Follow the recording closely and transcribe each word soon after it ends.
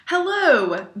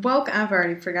Hello! Welcome. I've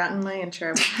already forgotten my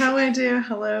intro. How do I do?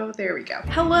 Hello? There we go.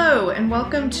 Hello, and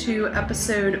welcome to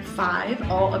episode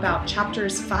 5, all about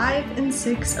chapters 5 and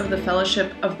 6 of the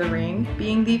Fellowship of the Ring,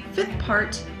 being the 5th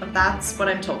part of That's What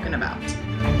I'm Talking About.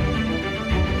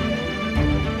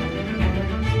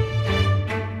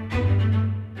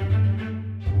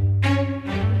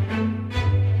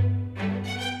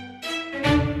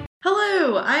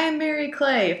 I am Mary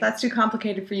Clay. If that's too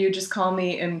complicated for you, just call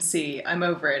me MC. I'm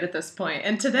over it at this point.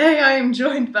 And today I am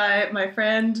joined by my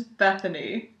friend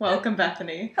Bethany. Welcome,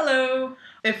 Bethany. Hello.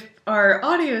 If our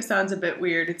audio sounds a bit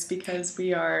weird, it's because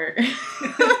we are...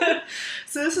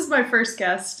 So this is my first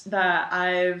guest that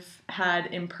I've had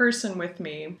in person with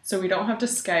me. So we don't have to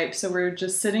Skype. So we're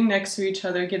just sitting next to each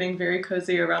other, getting very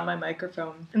cozy around my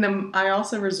microphone. And then I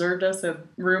also reserved us a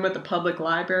room at the public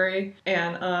library.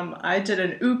 And I did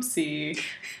an oopsie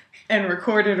and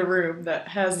recorded a room that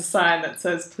has a sign that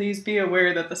says, "Please be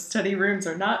aware that the study rooms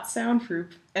are not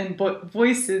soundproof and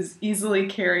voices easily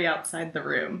carry outside the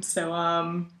room."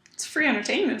 So, it's free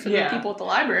entertainment for the people at the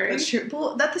library. That's true.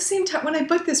 Well, at the same time, when I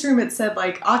booked this room, it said,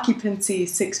 occupancy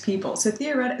 6 people. So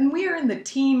theoretically, and we are in the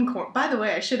teen corner. By the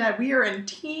way, I should add, we are in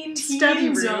teen study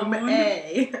room zone.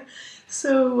 A.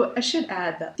 So I should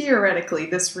add that theoretically,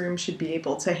 this room should be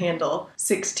able to handle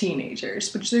 6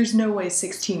 teenagers, which there's no way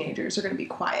 6 teenagers are going to be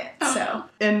quiet. Oh. So,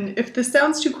 and if this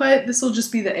sounds too quiet, this will just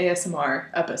be the ASMR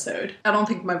episode. I don't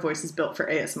think my voice is built for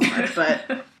ASMR,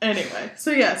 but anyway.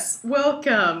 So yes,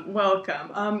 welcome.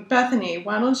 Bethany,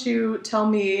 why don't you tell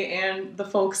me and the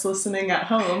folks listening at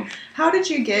home, how did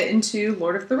you get into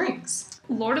Lord of the Rings?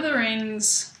 Lord of the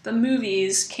Rings, the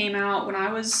movies, came out when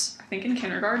I was, I think, in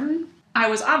kindergarten. I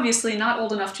was obviously not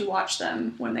old enough to watch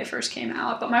them when they first came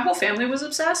out, but my whole family was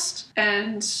obsessed,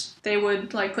 and they would,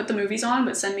 put the movies on,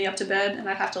 but send me up to bed, and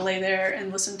I'd have to lay there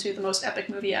and listen to the most epic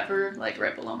movie ever,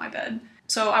 right below my bed.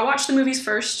 So I watched the movies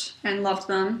first, and loved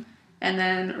them, and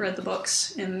then read the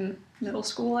books in middle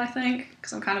school, I think,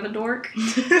 because I'm kind of a dork,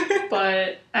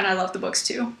 and I love the books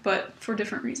too, but for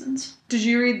different reasons. Did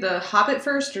you read The Hobbit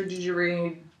first, or did you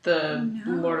read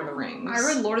Lord of the Rings? I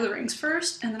read Lord of the Rings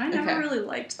first, and then I never really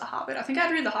liked The Hobbit. I think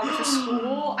I'd read The Hobbit for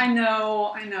school. I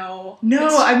know.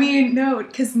 No,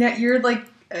 because you're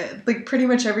pretty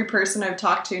much every person I've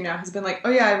talked to now has been like,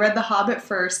 oh yeah, I read The Hobbit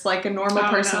first, like a normal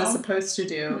person is supposed to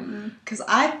do. Because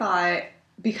I thought,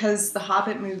 because the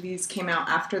Hobbit movies came out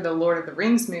after the Lord of the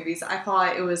Rings movies, I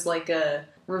thought it was like a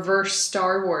reverse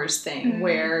Star Wars thing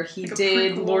where he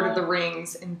did Lord of the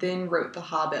Rings and then wrote The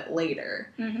Hobbit later.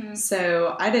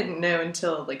 So I didn't know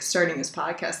until starting this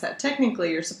podcast that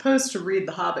technically you're supposed to read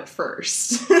The Hobbit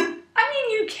first. I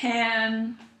mean, you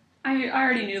can. I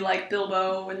already knew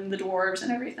Bilbo and the dwarves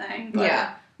and everything,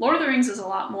 but Lord of the Rings is a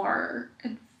lot more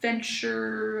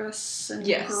adventurous and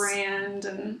grand,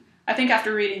 and I think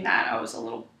after reading that I was a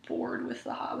little bored with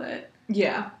The Hobbit.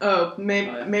 Yeah. Oh,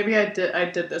 maybe I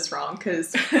did this wrong,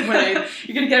 because when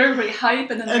you're gonna get everybody hype,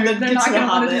 and then they're not gonna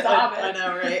want to do The Hobbit. I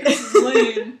know, right? This is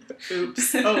lame.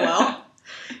 Oops. Oh well.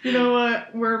 You know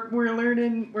what? We're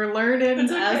learning. We're learning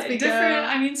as we go.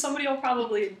 I mean, somebody will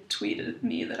probably tweet at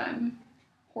me that I'm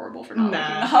horrible for not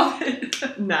liking The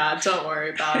Hobbit. Nah, don't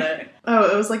worry about it.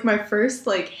 Oh, it was my first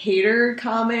hater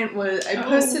comment was I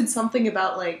posted something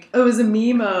about it was a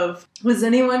meme of, was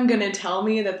anyone gonna tell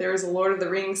me that there was a Lord of the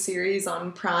Rings series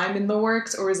on Prime in the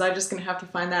works, or was I just gonna have to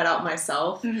find that out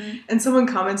myself? And someone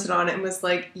commented on it and was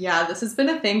like, yeah, this has been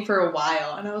a thing for a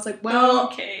while. And I was like, well,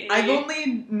 okay. I've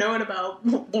only known about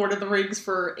Lord of the Rings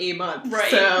for a month. Right,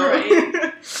 so.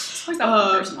 Right. It's that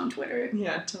one person on Twitter.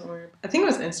 Yeah, don't worry. I think it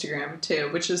was Instagram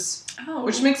too, which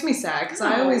makes me sad, because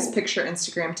I always picture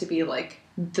Instagram to be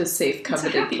the safe,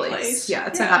 coveted place. Yeah,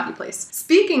 it's a happy place.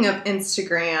 Speaking of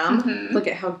Instagram, look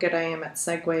at how good I am at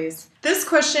segues. This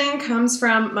question comes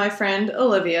from my friend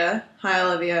Olivia. Hi,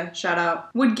 Olivia. Shout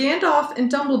out. Would Gandalf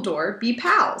and Dumbledore be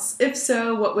pals? If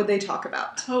so, what would they talk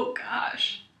about? Oh,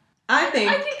 gosh. I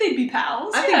think they'd be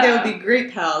pals. I think they would be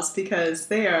great pals, because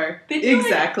they are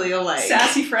exactly alike.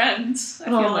 Sassy friends.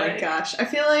 Gosh. I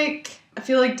feel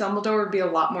like Dumbledore would be a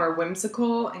lot more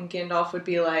whimsical, and Gandalf would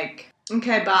be like,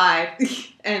 okay, bye,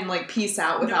 and peace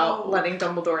out without letting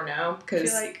Dumbledore know,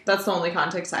 because that's the only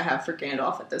context I have for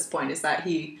Gandalf at this point, is that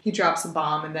he drops a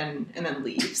bomb and then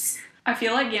leaves. I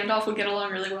feel like Gandalf would get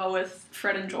along really well with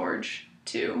Fred and George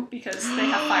too, because they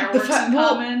have fireworks in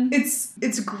common.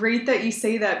 It's great that you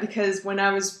say that, because when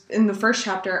I was in the first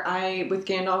chapter, with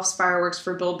Gandalf's fireworks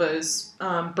for Bilbo's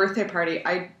birthday party,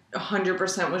 I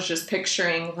 100% was just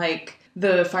picturing, like,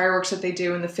 the fireworks that they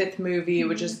do in the 5th movie,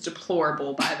 which is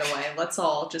deplorable, by the way. Let's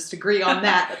all just agree on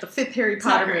that the 5th Harry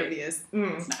Potter movie is,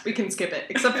 we can skip it.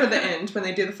 Except for the end, when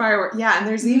they do the firework. Yeah,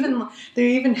 and they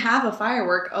even have a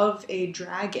firework of a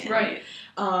dragon. Right.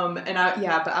 But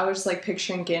I was, like,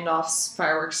 picturing Gandalf's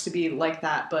fireworks to be like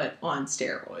that, but on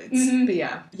steroids. Mm-hmm. But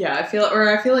yeah, I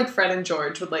feel like Fred and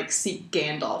George would, like, seek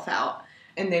Gandalf out.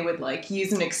 And they would, like,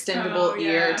 use an extendable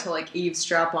ear to, like,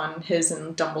 eavesdrop on his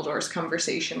and Dumbledore's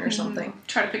conversation or something.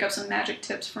 Try to pick up some magic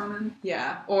tips from him.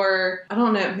 Yeah. Or, I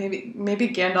don't know, maybe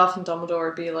Gandalf and Dumbledore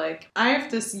would be like, I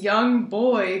have this young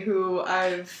boy who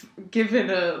I've given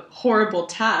a horrible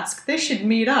task. They should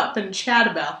meet up and chat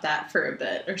about that for a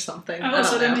bit or something. Oh,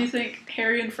 so then do you think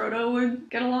Harry and Frodo would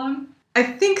get along? I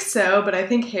think so, but I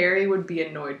think Harry would be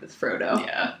annoyed with Frodo.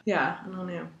 Yeah. Yeah, I don't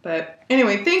know. But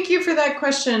anyway, thank you for that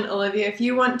question, Olivia. If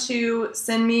you want to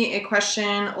send me a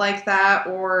question like that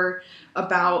or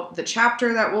about the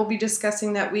chapter that we'll be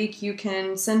discussing that week, you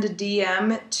can send a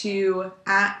DM to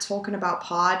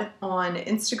 @TolkienAboutPod on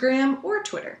Instagram or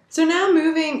Twitter. So now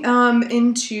moving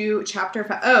into chapter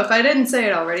 5. Oh, if I didn't say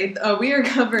it already, we are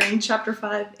covering chapter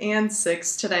 5 and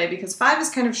 6 today because 5 is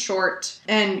kind of short,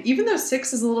 and even though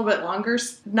 6 is a little bit longer,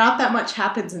 not that much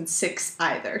happens in 6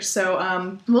 either.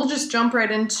 So we'll just jump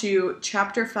right into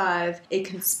chapter 5, A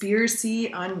Conspiracy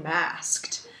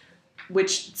Unmasked,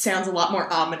 which sounds a lot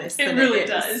more ominous than it is. It really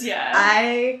does, yeah.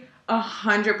 I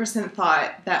 100%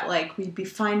 thought that, like, we'd be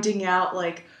finding out,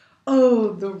 like,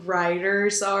 oh, the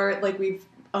writers are, like, we've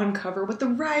uncovered what the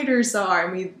writers are,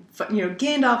 and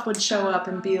Gandalf would show up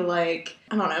and be like,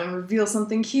 I don't know, and reveal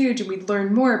something huge, and we'd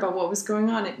learn more about what was going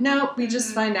on. Nope, we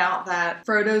just find out that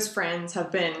Frodo's friends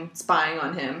have been spying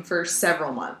on him for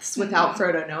several months without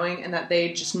Frodo knowing, and that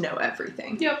they just know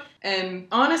everything. Yep. And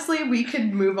honestly, we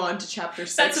could move on to chapter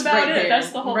 6. That's about right it. There,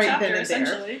 that's the whole right chapter, then and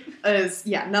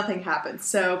essentially. Nothing happens.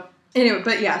 So anyway,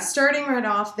 but yeah, starting right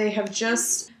off, they have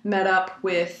just met up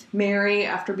with Mary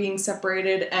after being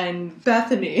separated, and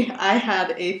Bethany, I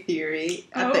had a theory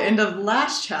at the end of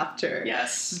last chapter.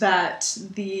 Yes. That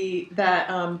the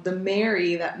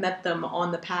Mary that met them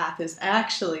on the path is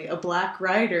actually a Black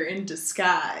Rider in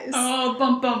disguise. Oh,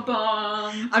 bum bum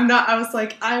bum. I'm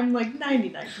like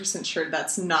 99% sure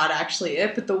that's not actually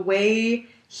it, but the way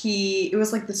it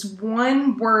was like this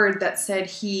one word that said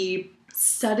he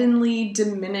suddenly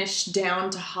diminished down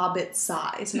to hobbit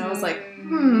size, and I was like,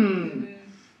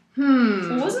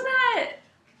 Wasn't that?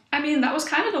 I mean, that was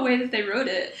kind of the way that they wrote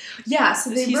it. Yeah, so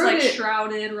he's like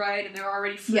shrouded, right, and they're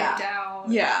already freaked out.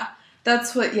 Yeah,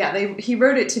 that's what. Yeah, he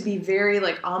wrote it to be very,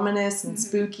 like, ominous and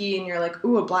spooky, and you're like,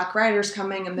 ooh, a Black Rider's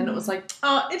coming, and then it was like,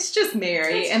 oh, it's just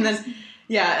Mary, and then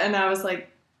and I was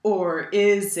like, or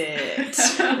is it?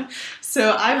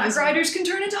 So Black Riders can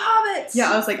turn into hobbits.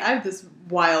 Yeah, I was like, I have this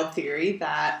wild theory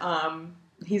that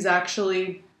he's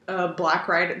actually a Black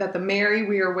Rider, that the Mary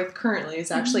we are with currently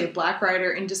is actually a Black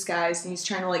Rider in disguise, and he's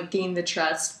trying to, like, gain the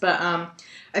trust. But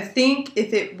I think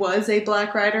if it was a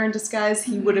Black Rider in disguise,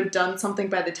 he would have done something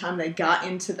by the time they got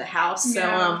into the house.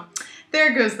 So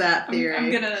there goes that theory.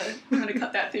 I'm gonna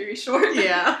cut that theory short.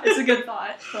 Yeah. It's a good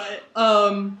thought, but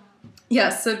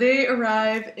so they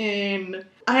arrive in,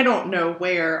 I don't know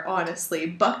where, honestly.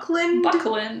 Buckland?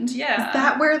 Buckland, yeah. Is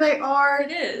that where they are?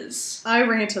 It is. I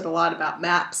ranted a lot about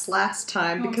maps last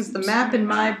time because the map in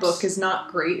my book is not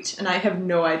great, and I have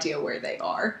no idea where they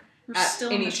are. We're still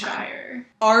in the Shire.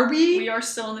 Are we? We are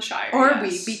still in the Shire, Are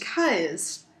we?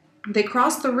 Because they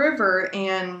cross the river,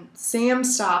 and Sam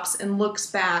stops and looks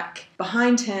back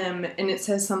behind him, and it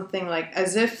says something like,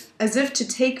 as if to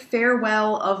take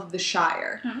farewell of the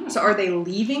Shire. Oh. So are they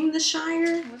leaving the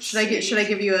Shire? Should I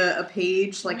give you a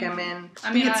page like I'm in?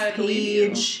 I think it's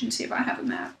page. Let me see if I have a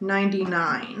map.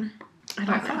 99.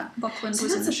 I thought Buckland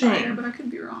was in the Shire, but I could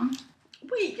be wrong.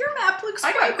 Wait, your map looks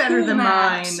way better than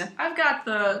maps. mine. I've got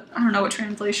I don't know what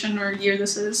translation or year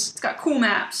this is. It's got cool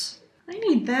maps. I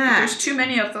need that. There's too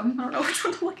many of them. I don't know which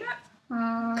one to look at.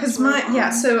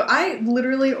 So I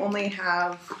literally only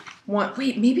have one.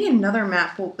 Wait, maybe another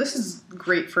map. Well, this is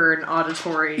great for an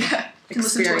auditory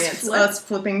experience. Us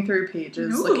flipping through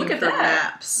pages, looking for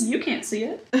maps. You can't see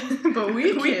it. But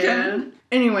we can.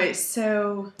 Anyway,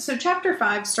 so chapter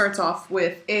 5 starts off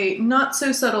with a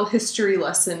not-so-subtle history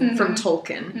lesson from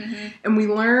Tolkien. And we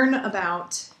learn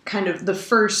about kind of the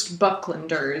first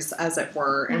Bucklanders, as it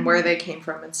were, and where they came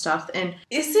from and stuff. And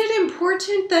is it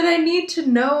important that I need to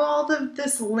know all of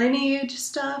this lineage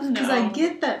stuff? Because I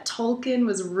get that Tolkien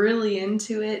was really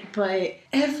into it, but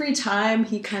every time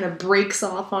he kind of breaks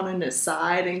off on an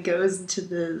aside and goes into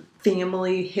the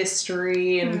family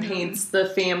history and paints the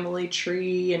family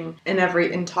tree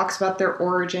and talks about their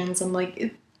origins, I'm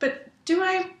like, But do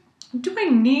I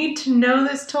need to know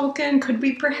this, Tolkien? Could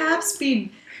we perhaps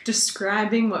be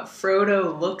describing what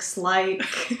Frodo looks like?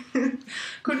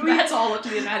 That's all up to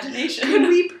the imagination. Could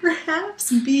we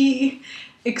perhaps be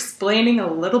explaining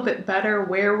a little bit better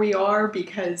where we are,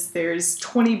 because there's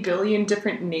 20 billion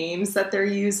different names that they're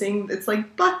using. It's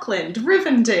like Buckland,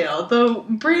 Rivendell, the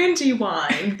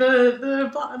Brandywine,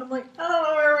 and I'm like, I don't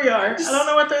know where we are. I don't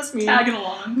know what this means. Tagging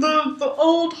along. The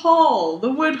old hall,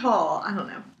 the wood hall. I don't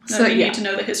know. So you need to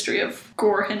know the history of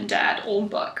Gorhindad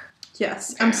Oldbuck.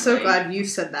 Yes, apparently. I'm so glad you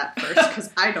said that first, because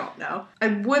I don't know. I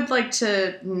would like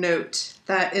to note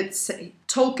that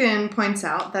Tolkien points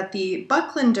out that the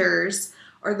Bucklanders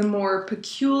are the more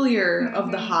peculiar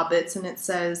of the hobbits, and it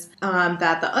says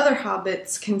that the other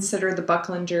hobbits consider the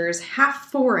Bucklanders half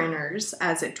foreigners,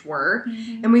 as it were,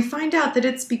 and we find out that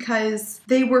it's because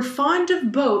they were fond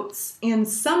of boats, and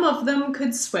some of them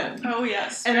could swim. Oh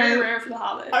yes, and very rare for the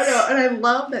hobbits. I know, and I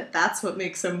love that that's what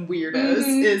makes them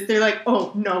weirdos, is they're like,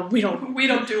 oh, no, we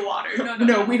don't do water.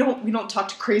 No, we don't talk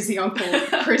to crazy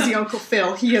Uncle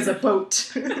Phil, he has a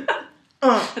boat.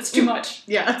 That's too much.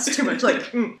 Yeah, that's too much.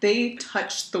 Like, they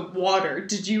touch the water.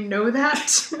 Did you know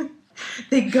that?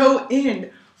 They go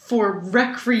in for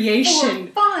recreation.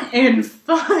 For fun. And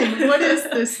fun. What is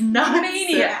this nonsense?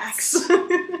 Maniacs.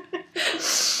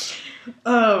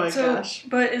 Oh my gosh.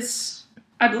 But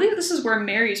I believe this is where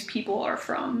Merry's people are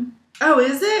from. Oh,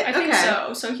 is it? I think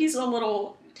so. So he's a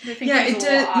little...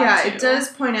 it does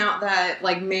point out that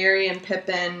like Merry and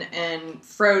Pippin and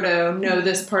Frodo know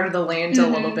this part of the land a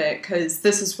little bit, because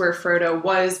this is where Frodo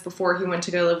was before he went to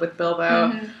go live with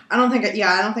Bilbo. I don't think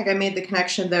I made the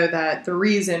connection though that the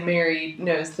reason Merry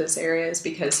knows this area is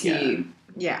because he.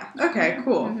 Yeah. Okay.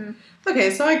 Cool.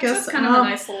 Okay, so I guess so kind of a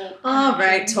nice little. All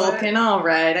right, Tolkien. All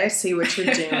right, I see what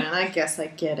you're doing. I guess I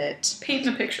get it.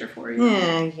 Painting a picture for you.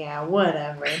 Yeah,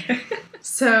 whatever.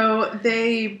 So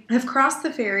they have crossed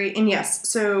the ferry, and yes,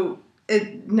 so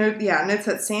it notes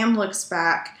that Sam looks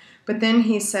back, but then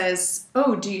he says,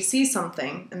 "Oh, do you see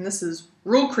something?" And this is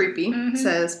real creepy.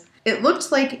 Says, "It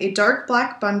looked like a dark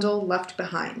black bundle left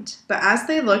behind, but as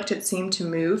they looked, it seemed to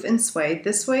move and sway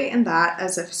this way and that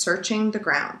as if searching the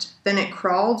ground. Then it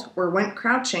crawled or went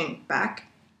crouching back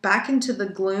into the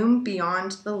gloom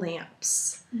beyond the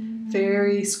lamps."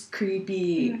 Very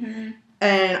creepy.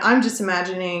 And I'm just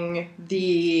imagining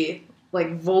the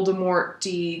like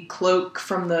Voldemort-y cloak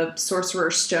from the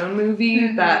Sorcerer's Stone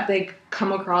movie that they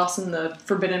come across in the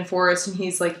Forbidden Forest, and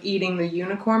he's like eating the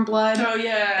unicorn blood. Oh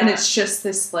yeah. And it's just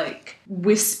this like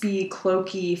wispy,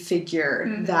 cloaky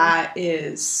figure that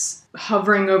is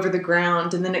hovering over the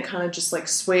ground, and then it kind of just like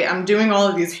sway. I'm doing all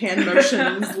of these hand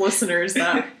motions, listeners,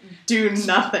 that do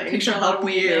nothing to help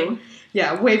you.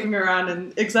 Yeah, waving around,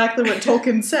 and exactly what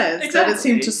Tolkien says, that it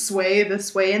seemed to sway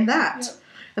this way and that. Yep.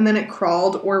 And then it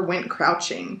crawled or went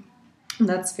crouching. And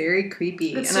that's very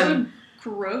creepy. It's and so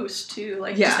gross, too.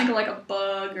 Like, just think of like a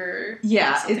bug or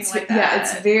something like that. Yeah,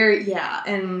 it's very,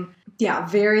 and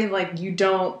very, like,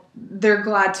 they're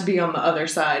glad to be on the other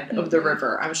side of the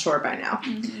river, I'm sure by now.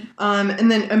 And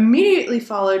then immediately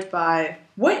followed by,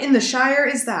 "What in the Shire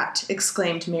is that?"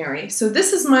 exclaimed Merry. So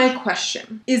this is my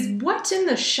question. Is "what in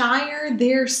the Shire"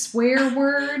 their swear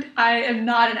word? I am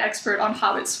not an expert on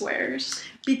Hobbit swears.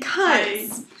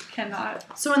 Because... I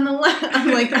cannot. So in the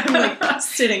I'm like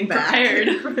sitting back. Prepared.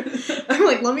 I'm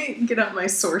like, let me get up my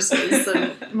sources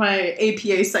and my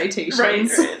APA citations.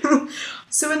 Right.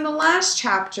 So in the last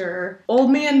chapter,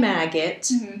 Old Man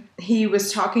Maggot, he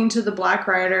was talking to the Black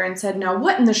Rider and said, "Now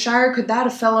what in the Shire could that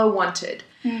a fellow wanted?"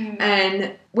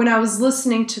 And when I was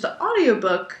listening to the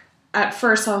audiobook, at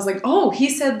first I was like, oh, he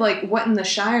said, like, "what in the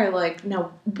Shire?" Like,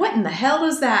 now, what in the hell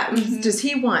does that, does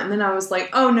he want? And then I was like,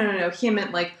 oh, no, he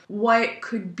meant, like, what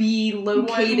could be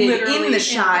located in the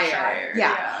Shire.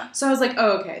 Yeah. So I was like,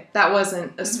 oh, okay, that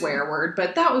wasn't a swear word,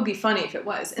 but that would be funny if it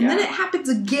was. And then it happens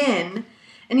again,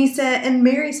 and and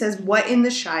Merry says, "What in the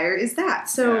Shire is that?"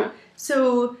 So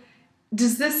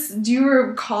do you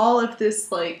recall if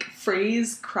this, like,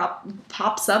 phrase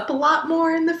pops up a lot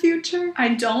more in the future? I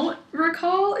don't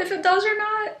recall if it does or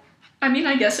not. I mean,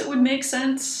 I guess it would make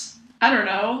sense. I don't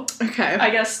know. Okay. I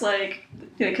guess, like,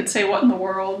 they could say "what in the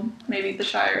world," maybe the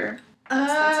Shire.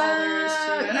 That's all there is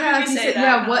to it. Yeah, you say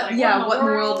that. What in the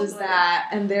world is that?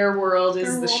 And their world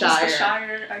is the Shire. Is the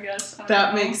Shire, I guess.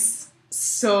 That makes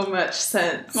so much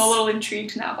sense. I'm a little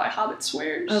intrigued now by Hobbit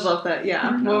swears. I love that.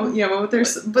 Yeah.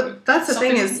 But that's the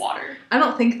thing is, water. I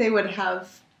don't think they would have.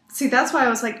 See, that's why I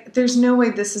was like, there's no way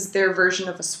this is their version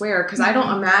of a swear, because I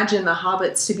don't imagine the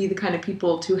hobbits to be the kind of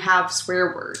people to have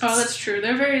swear words. Oh, that's true.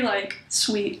 They're very, like,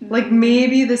 sweet. Like,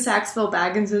 maybe the Saxville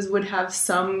Bagginses would have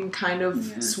some kind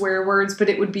of swear words, but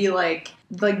it would be like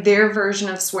like their version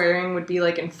of swearing would be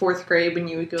like in 4th grade when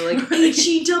you would go like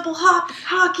H-E double hop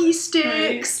hockey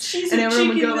sticks, right. and everyone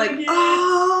would go nugget. like,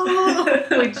 oh.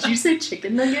 Wait, did you say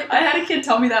chicken nugget? I had a kid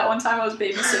tell me that one time I was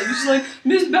babysitting. She's like,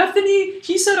 Miss Bethany,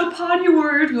 he said a potty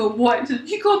word. I go, what?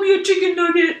 He called me a chicken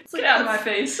nugget. It's like, out of my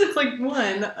face. It's like,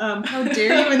 how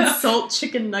dare you insult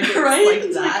chicken nuggets right? like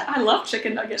It's that? I love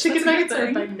chicken nuggets. Chicken nuggets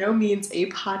are by no means a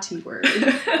potty word.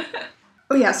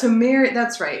 Oh yeah, so Mary,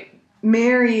 that's right.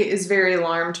 Mary is very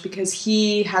alarmed because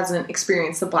he hasn't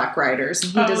experienced the Black Riders.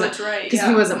 And he doesn't, that's right. because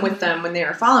he wasn't with them when they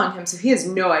were following him, so he has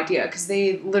no idea because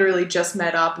they literally just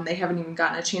met up and they haven't even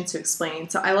gotten a chance to explain.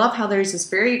 So I love how there's this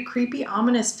very creepy,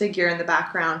 ominous figure in the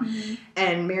background,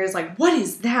 and Mary's like, "What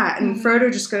is that?" And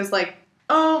Frodo just goes like,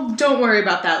 "Oh, don't worry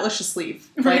about that. Let's just leave.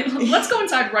 Right. Like, Let's go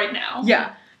inside right now."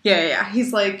 Yeah.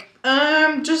 He's like,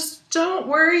 just don't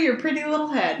worry your pretty little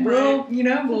head. We'll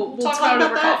talk about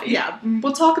over that. coffee. Yeah,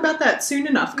 we'll talk about that soon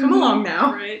enough. Come along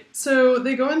now. Right. So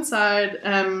they go inside.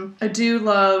 I do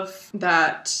love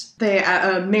that they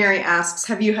Mary asks,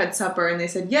 "Have you had supper?" And they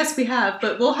said, "Yes, we have,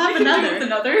 but we'll have another."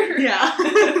 Another. Yeah.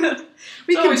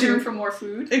 We can do room for more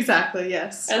food. Exactly.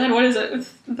 Yes. And then what is it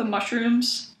with the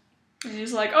mushrooms? And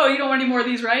he's like, "Oh, you don't want any more of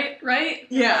these, right? Right?"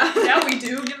 Yeah. Yeah, we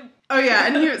do. Oh yeah,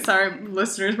 and sorry,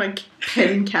 listeners, my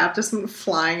pen cap just went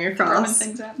flying across.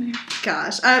 Throwing things at me.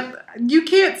 Gosh, you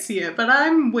can't see it, but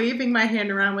I'm waving my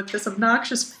hand around with this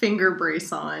obnoxious finger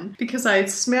brace on because I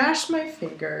smashed my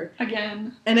finger.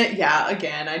 Again. And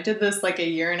again, I did this like a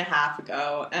year and a half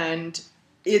ago, and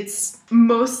it's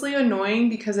mostly annoying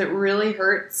because it really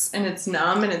hurts and it's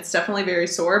numb and it's definitely very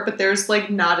sore, but there's like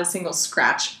not a single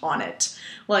scratch on it.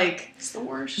 Like, it's the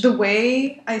worst. The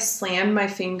way I slammed my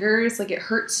fingers, like, it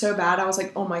hurt so bad. I was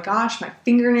like, oh my gosh, my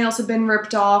fingernails have been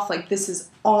ripped off. Like, this is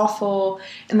awful.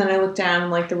 And then I looked down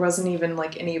and, like, there wasn't even,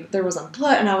 like, there wasn't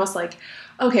blood. And I was like,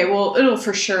 okay, well, it'll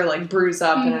for sure, like, bruise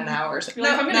up in an hour. So,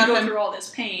 like, if I'm going to go through all this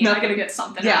pain, I got to get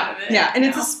something out of it. Yeah, and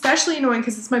it's especially annoying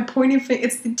because it's my pointing finger.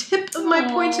 It's the tip of my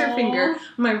pointer finger on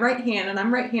my right hand, and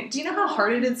I'm right-handed. Do you know how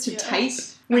hard it is to type?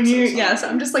 When so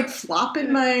I'm just like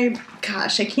flopping my,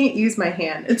 gosh, I can't use my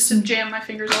hand. It's to jam my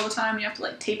fingers all the time. You have to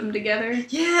like tape them together.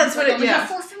 Yeah, that's what I have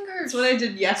 4 fingers. That's what I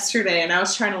did yesterday, and I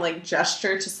was trying to like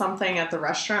gesture to something at the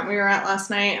restaurant we were at last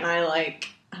night, and I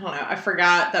don't know, I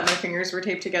forgot that my fingers were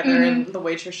taped together, and the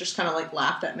waitress just kind of like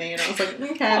laughed at me, and I was like,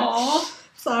 okay,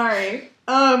 sorry.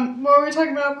 What were we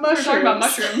talking about? Mushrooms. We're talking about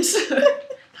mushrooms.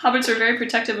 Hobbits are very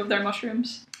protective of their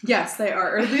mushrooms. Yes, they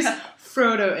are, or at least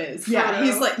Frodo is. Yeah,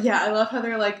 he's like, I love how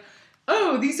they're like,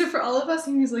 oh, these are for all of us,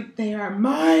 and he's like, they are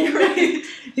mine. Right?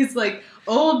 He's like,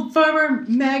 old Farmer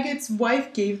Maggot's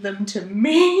wife gave them to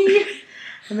me.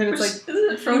 And then it's like,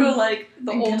 isn't Frodo like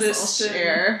the oldest?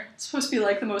 Share. It's supposed to be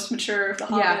like the most mature of the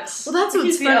hobbits. Yeah, well, that's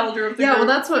what's the elder of the group. Well,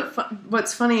 that's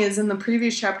what's funny is in the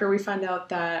previous chapter we find out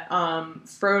that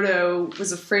Frodo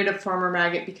was afraid of Farmer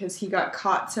Maggot because he got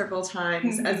caught several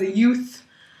times as a youth.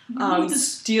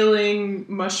 Stealing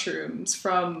mushrooms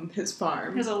from his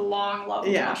farm. He has a long love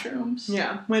of mushrooms.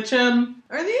 Yeah. Which,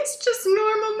 are these just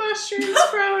normal mushrooms,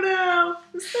 Frodo?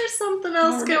 Is there something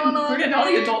else going on? We're getting all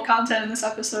the adult content in this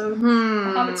episode.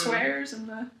 The Hobbit swears and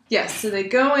the... Yes, so they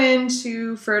go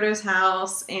into Frodo's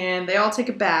house and they all take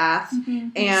a bath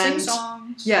and sing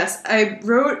songs. Yes, I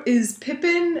wrote, is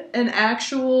Pippin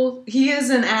he is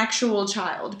an actual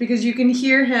child because you can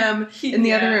hear him in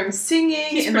the other room singing.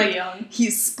 He's and pretty young.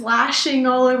 He's splashing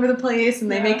all over the place and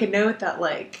they make a note that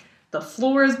like the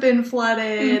floor has been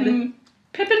flooded.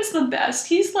 Pippin's the best.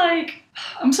 He's like,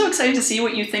 I'm so excited to see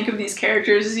what you think of these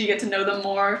characters as you get to know them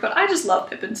more, but I just love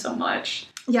Pippin so much.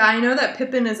 Yeah, I know that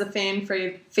Pippin is a fan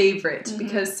favorite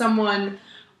because someone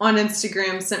on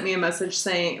Instagram sent me a message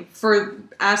saying,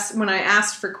 when I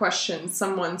asked for questions,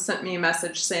 someone sent me a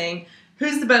message saying,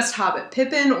 who's the best Hobbit,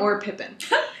 Pippin or Pippin?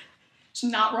 It's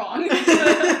not wrong.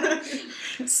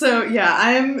 So, yeah,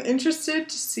 I'm interested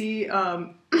to see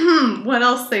what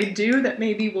else they do that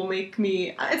maybe will make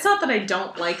me... It's not that I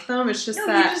don't like them, it's just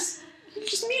that... You're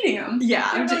just meeting them. Yeah,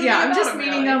 I'm just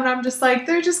meeting them, and I'm just like,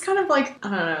 they're just kind of like, I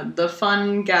don't know, the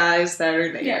fun guys that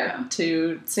are there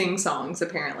to sing songs,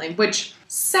 apparently. Which,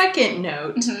 second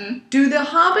note, do the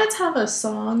Hobbits have a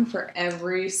song for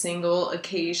every single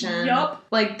occasion? Yup.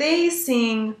 Like, they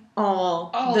sing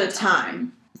all the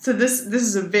time. So this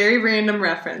is a very random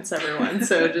reference, everyone,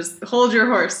 so just hold your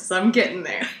horses, I'm getting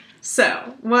there.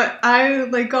 So, what I,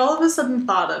 all of a sudden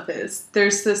thought of is,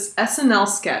 there's this SNL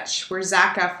sketch where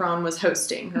Zac Efron was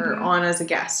hosting her on as a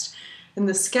guest. And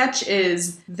the sketch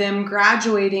is them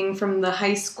graduating from the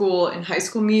high school in High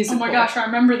School Musical. Oh my gosh, I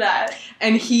remember that.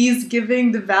 And he's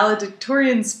giving the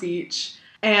valedictorian speech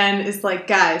and is like,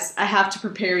 guys, I have to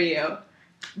prepare you.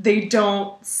 they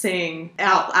don't sing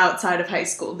outside of high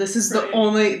school. This is the Right.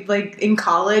 only, like, in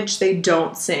college, they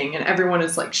don't sing, and everyone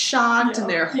is, like, shocked, and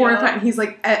they're horrified, Yeah. and he's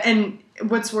like, and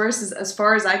what's worse is, as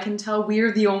far as I can tell, we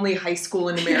are the only high school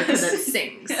in America that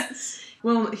sings. Yes.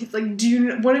 Well, he's like, do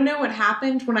you want to know what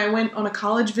happened when I went on a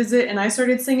college visit and I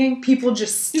started singing? People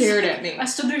just stared at me. I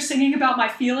stood there singing about my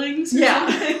feelings. Or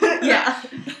Yeah.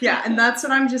 something. Yeah, and that's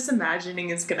what I'm just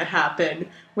imagining is going to happen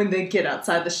when they get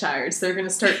outside the Shires. They're going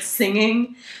to start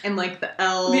singing, and, like, the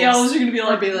elves... The elves are going to be Or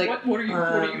like, be like, what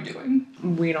are you doing?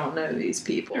 we don't know these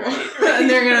people. Right. And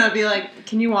they're going to be like,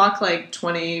 can you walk, like,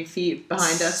 20 feet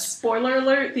behind us? Spoiler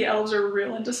alert, the elves are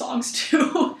real into songs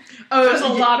too. Oh, There's a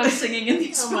lot of singing in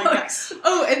these Oh my God. books.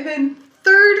 Oh, and then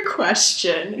third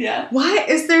question. Yeah. Why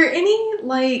is there any,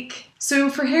 like... So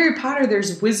for Harry Potter,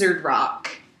 there's wizard rock.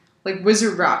 Like,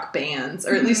 wizard rock bands.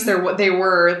 Or at least they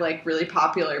were, like, really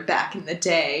popular back in the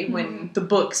day when the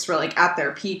books were, like, at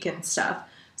their peak and stuff.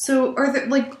 So are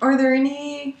there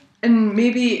any... And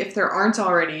maybe if there aren't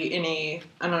already any,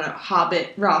 I don't know,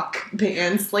 Hobbit rock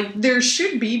bands, like, there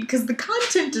should be, because the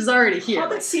content is already here.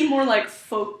 Hobbits seem more like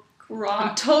folk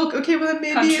rock. Okay, well then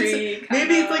maybe Country,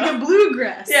 it's like a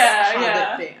bluegrass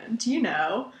Yeah. Hobbit band, you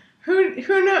know? Who knows? I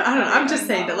don't know. I'm just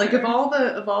saying that, like, of all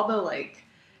the like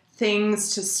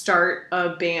things to start a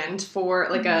band for,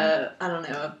 like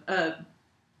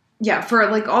for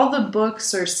like all the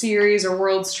books or series or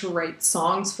worlds to write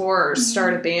songs for or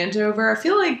start a band over, I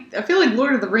feel like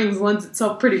Lord of the Rings lends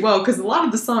itself pretty well because a lot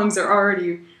of the songs are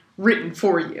already written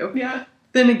for you. Yeah.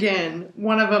 Then again,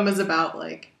 one of them is about,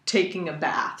 like, taking a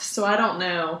bath, so I don't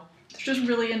know. They're just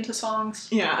really into songs.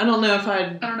 Yeah, I don't know if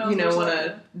I'd, want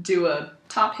to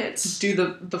Top hits. do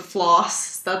the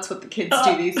floss. That's what the kids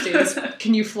do these days.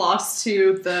 Can you floss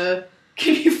to the...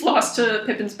 Can you floss to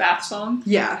Pippin's bath song?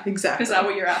 Yeah, exactly. Is that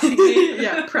what you're asking me?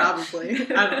 Yeah, probably.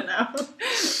 I don't know.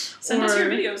 Send us your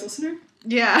videos, listener.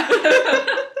 Yeah.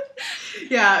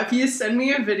 Yeah, if you send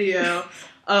me a video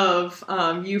of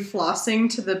you flossing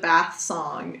to the bath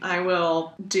song, I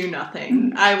will do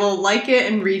nothing. I will like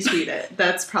it and retweet it.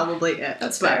 That's probably it.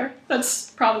 That's fair.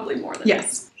 That's probably more than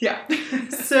Yes. Yeah.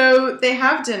 So they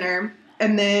have dinner,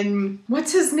 and then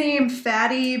what's his name?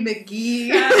 Fatty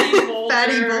McGee. Fatty Bulger.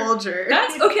 Fatty Bulger.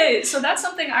 That's okay. So that's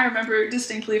something I remember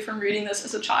distinctly from reading this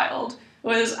as a child.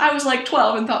 I was like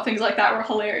 12 and thought things like that were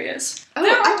hilarious. Oh,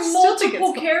 there I are still think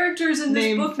multiple it's characters in this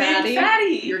named book Fatty? named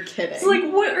Fatty. You're kidding. It's like,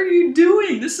 what are you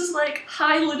doing? This is like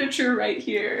high literature right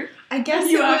here. I guess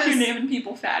And you it out here was. naming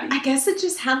people Fatty. I guess it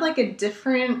just had like a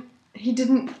different. He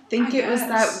didn't think it was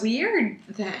that weird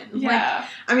then. Yeah.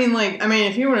 I mean,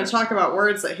 if you want to talk about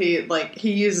words that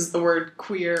he uses the word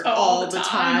queer all the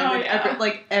time. Oh, And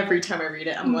yeah. every time I read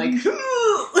it, I'm like,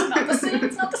 Not the same.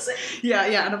 It's not the same. Yeah,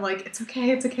 and I'm like, it's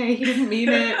okay, he didn't mean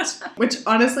it. Which,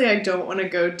 honestly, I don't want to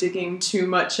go digging too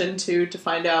much into to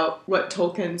find out what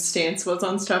Tolkien's stance was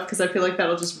on stuff, because I feel like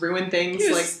that'll just ruin things. He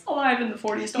was alive in the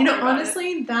 40s, don't you know, worry about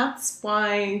honestly, that's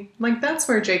why, that's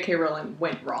where J.K. Rowling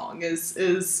went wrong,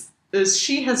 is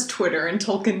she has Twitter and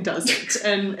Tolkien doesn't.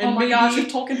 And oh my maybe, gosh, if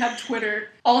Tolkien had Twitter,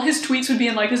 all his tweets would be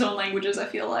in like his own languages, I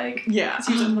feel like. Yeah.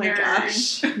 He's a Oh my nerd.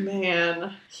 gosh.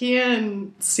 Man. He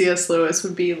and C.S. Lewis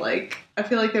would be like, I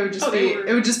feel like they would just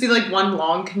it would just be like one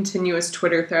long continuous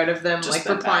Twitter thread of them Just like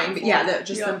them replying. back and Yeah,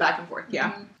 forth. them back and forth.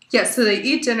 Yeah. Mhm. Yeah, so they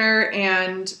eat dinner,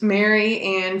 and Mary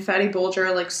and Fatty Bulger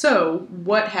are like, so,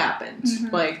 what happened?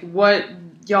 Mhm. Like,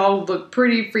 y'all look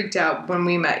pretty freaked out when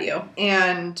we met you.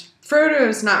 And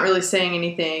Frodo's not really saying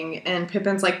anything, and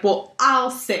Pippin's like, well,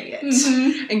 I'll say it.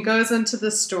 Mhm. And goes into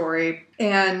the story,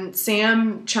 and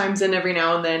Sam chimes in every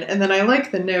now and then I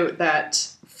like the note that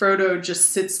Frodo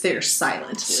just sits there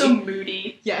silently. So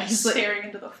moody. Yeah, he's like, staring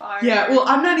into the fire. yeah, well,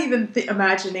 I'm not even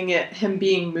imagining him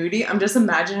being moody. I'm just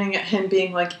imagining him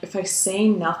being like, if I say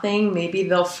nothing, maybe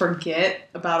they'll forget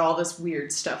about all this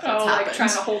weird stuff that's happened. Like trying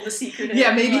to hold the secret in.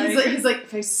 Yeah, maybe he's like,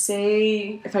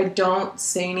 if I don't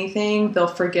say anything, they'll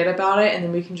forget about it, and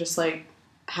then we can just like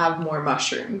have more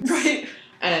mushrooms. Right.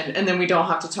 And then we don't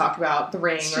have to talk about the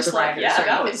ring It's or just the like, riders. yeah, or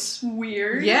that anything. was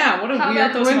weird. Yeah, what a How weird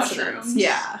about those coincidence. mushrooms?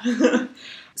 Yeah.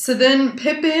 So then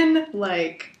Pippin,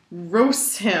 like,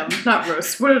 roasts him. Not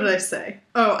roast, what did I say?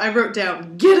 Oh, I wrote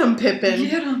down, get him, Pippin.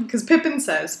 Get him. Because Pippin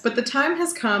says, but the time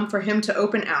has come for him to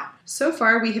open out. So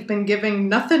far, we have been giving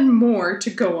nothing more to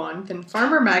go on than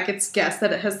Farmer Maggot's guess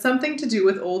that it has something to do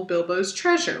with old Bilbo's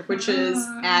treasure, which is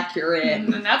accurate.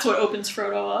 And that's what opens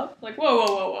Frodo up. Like,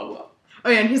 whoa. Oh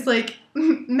yeah, and he's like,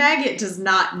 Maggot does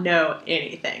not know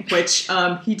anything, which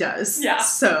he does. Yeah.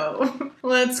 So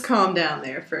let's calm down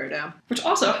there, Frodo. Which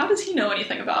also, how does he know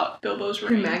anything about Bilbo's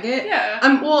ring? Maggot?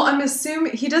 Yeah. Well, I'm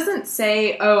assuming he doesn't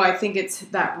say, oh, I think it's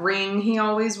that ring he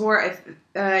always wore.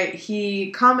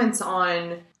 He comments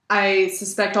on, I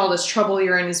suspect all this trouble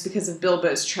you're in is because of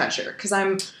Bilbo's treasure. Because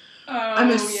I'm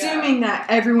assuming that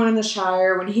everyone in the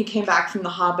Shire, when he came back from The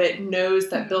Hobbit, knows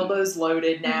that Bilbo's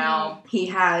loaded now. He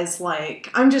has, like,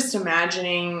 I'm just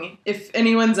imagining, if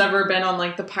anyone's ever been on,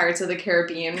 like, the Pirates of the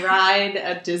Caribbean ride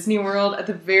at Disney World, at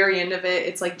the very end of it,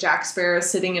 it's like Jack Sparrow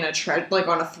sitting in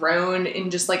on a throne in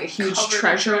just, like, a huge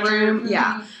treasure room.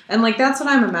 Yeah. And, like, that's what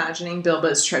I'm imagining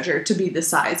Bilbo's treasure to be the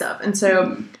size of. And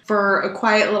so, for a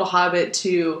quiet little hobbit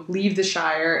to leave the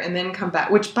Shire and then come back,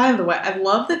 which, by the way, I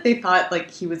love that they thought,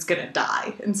 like, he was gonna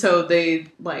die. And so they,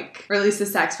 like, or at least the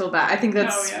Saxville back. I think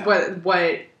that's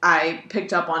what I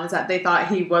picked up on, is that they thought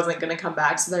he wasn't gonna come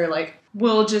back. So they're like,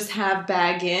 we'll just have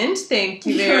Bag End. Thank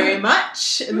you very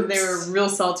much. And then they were real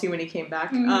salty when he came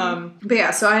back. But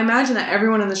yeah, so I imagine that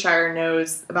everyone in the Shire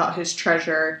knows about his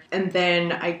treasure. And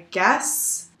then I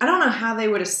guess, I don't know how they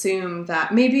would assume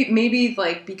that. Maybe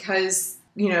like, because,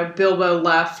 you know, Bilbo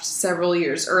left several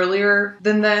years earlier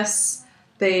than this,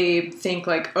 they think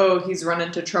like, oh, he's run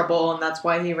into trouble and that's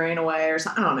why he ran away or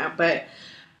something. I don't know. But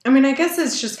I mean, I guess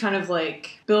it's just kind of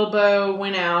like Bilbo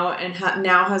went out and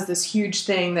now has this huge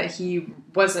thing that he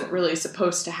wasn't really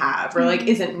supposed to have, or like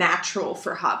isn't natural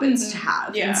for hobbits to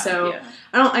have. Yeah, and so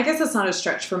I guess that's not a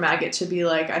stretch for Maggot to be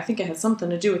like, I think it has something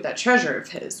to do with that treasure of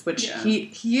his, which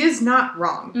he is not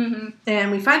wrong. And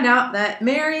we find out that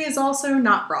Merry is also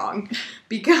not wrong,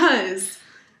 because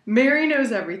Merry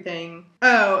knows everything.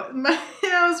 Oh,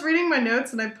 I was reading my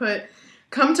notes and I put,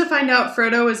 come to find out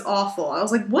Frodo is awful. I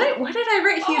was like, what did I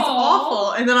write? He's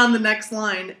awful. And then on the next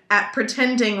line, at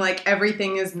pretending like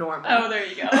everything is normal. Oh, there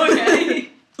you go. Okay.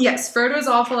 Yes, Frodo's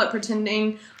awful at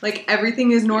pretending like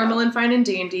everything is normal and fine and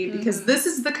dandy, because this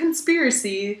is the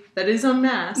conspiracy that is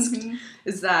unmasked,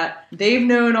 is that they've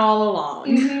known all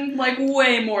along. Like,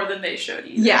 way more than they should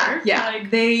either. Yeah.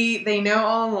 Like, they know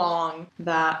all along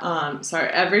that,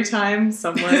 every time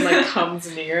someone, like,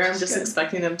 comes near, I'm just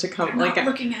expecting them to come, they're like, not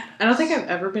looking at I don't think I've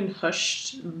ever been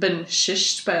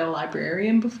shushed by a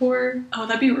librarian before. Oh,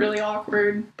 that'd be really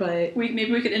awkward. But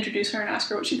maybe we could introduce her and ask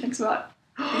her what she thinks about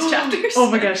these chapters. Oh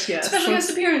my gosh, yes. Special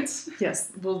guest appearance.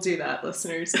 Yes, we'll do that,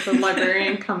 listeners. If a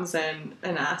librarian comes in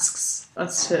and asks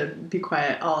us to be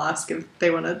quiet, I'll ask if they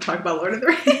want to talk about Lord of the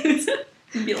Rings.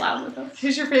 And be loud with them.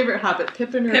 Who's your favorite Hobbit,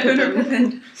 Pippin or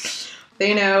Pippin?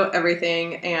 They know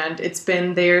everything, and it's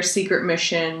been their secret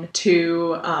mission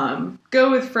to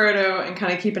go with Frodo and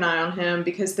kind of keep an eye on him,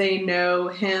 because they know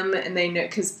him, and they know,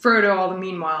 because Frodo, all the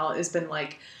meanwhile, has been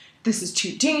like, this is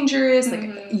too dangerous, like,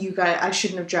 you guys, I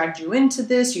shouldn't have dragged you into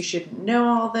this, you shouldn't know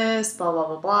all this, blah, blah,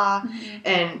 blah, blah.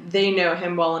 And they know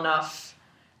him well enough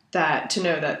to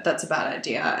know that that's a bad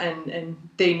idea, and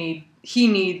he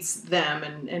needs them,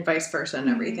 and vice versa, and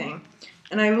everything.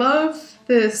 And I love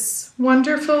this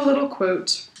wonderful little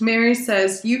quote. Merry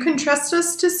says, "You can trust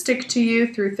us to stick to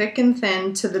you through thick and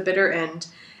thin to the bitter end.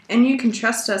 And you can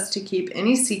trust us to keep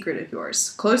any secret of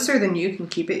yours, closer than you can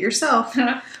keep it yourself.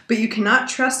 But you cannot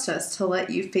trust us to let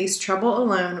you face trouble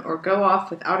alone or go off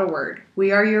without a word.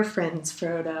 We are your friends,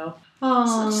 Frodo."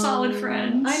 Such solid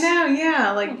friends. I know,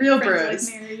 yeah, like real bros.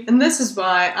 Like Mary. And this is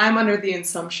why I'm under the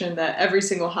assumption that every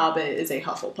single Hobbit is a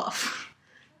Hufflepuff.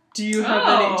 Do you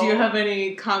have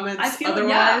any comments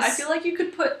otherwise? I feel like you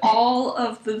could put all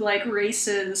of the, like,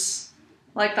 races.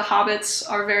 Like, the hobbits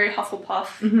are very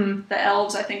Hufflepuff. The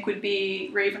elves, I think, would be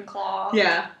Ravenclaw.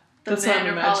 Yeah. The men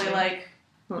are probably, like,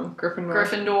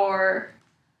 Gryffindor.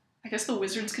 I guess the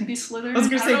wizards could be Slytherins. I was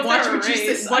going to say, watch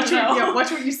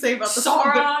what you say about the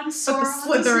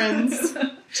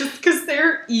Slytherins. Just because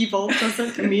they're evil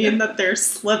doesn't mean that they're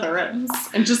Slytherins.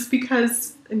 And just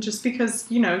because,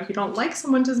 you know, you don't like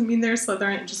someone doesn't mean they're a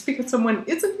Slytherin. And just because someone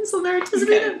isn't a Slytherin doesn't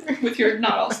mean they're... With your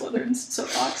not all Slytherins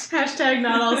soapbox. Hashtag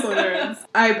not all Slytherins.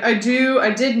 I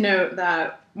did note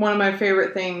that one of my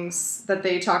favorite things that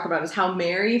they talk about is how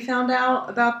Merry found out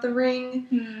about the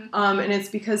ring. And it's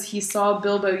because he saw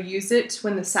Bilbo use it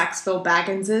when the Saxville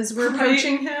Bagginses were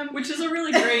approaching him. Which is a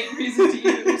really great reason to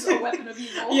use a weapon of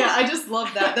evil. Yeah, I just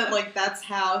love that. That, like, that's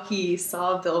how he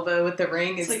saw Bilbo with the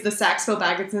ring. Is like, the Saxville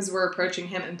Bagginses were approaching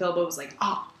him, and Bilbo was like,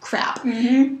 oh, crap.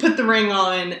 Put the ring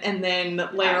on, and then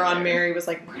later on Merry was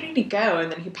like, where did he go?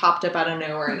 And then he popped up out of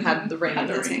nowhere and had the ring in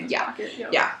his hand.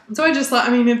 Yeah. So I just thought,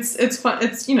 I mean, it's fun.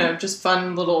 It's, you know, just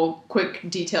fun little quick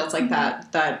details like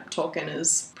that Tolkien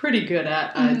is pretty good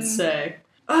at, I'd say.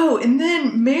 Oh, and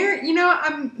then Mary, now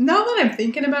that I'm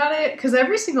thinking about it, because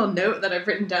every single note that I've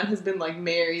written down has been like,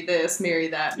 marry this, marry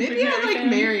that. Maybe I like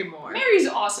Mary more. Mary's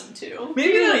awesome too.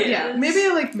 Maybe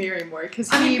I like Mary more, because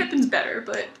Pippin's better,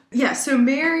 but... Yeah, so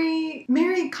Mary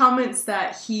comments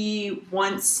that he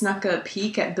once snuck a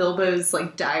peek at Bilbo's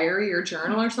like diary or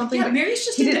journal or something. Yeah, Mary's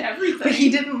just into everything. But he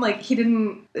didn't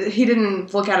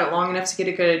look at it long enough to get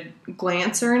a good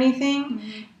glance or anything.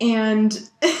 Mm-hmm. And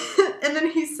and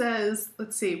then he says,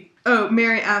 let's see. Oh,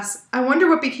 Mary asks, I wonder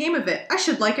what became of it. I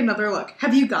should like another look.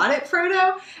 Have you got it,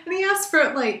 Frodo? And he asks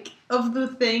for like of the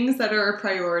things that are a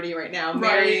priority right now.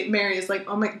 Right. Mary is like,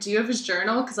 oh my, do you have his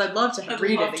journal? Because I'd love to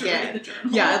read it again. Read the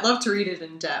journal. Yeah, I'd love to read it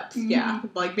in depth. Mm-hmm. Yeah,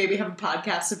 like maybe have a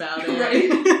podcast about it. Right.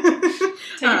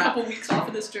 Take a couple weeks off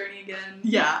of this journey again.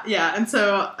 Yeah. And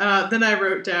so then I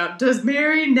wrote down, does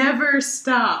Mary never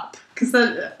stop? Because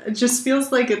it just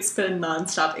feels like it's been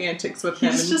nonstop antics with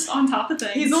him. He's just on top of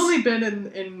things. He's only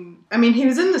been he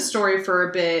was in the story for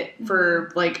a bit,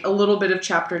 for like a little bit of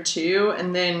chapter 2,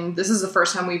 and then this is the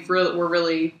first time we're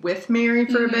really with Mary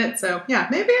for a bit. So yeah,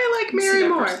 maybe I like Mary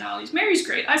more. Personalities. Mary's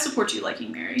great. I support you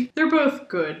liking Mary. They're both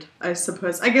good, I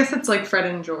suppose. I guess it's like Fred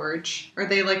and George. Are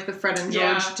they like the Fred and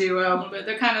George duo? A little bit.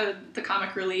 They're kind of the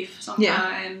comic relief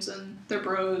sometimes, and they're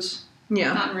bros.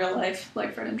 Yeah. Not in real life,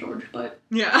 like Fred and George, but...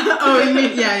 Yeah. Oh, you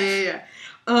mean, yeah.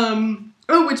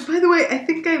 Which, by the way, I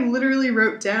think I literally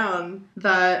wrote down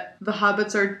that the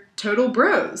hobbits are total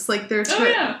bros. Like, they're...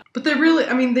 But they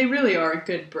really are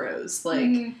good bros.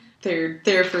 Like, they're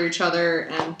there for each other,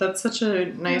 and that's such a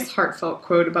nice, heartfelt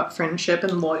quote about friendship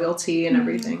and loyalty and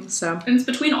everything, so... And it's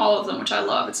between all of them, which I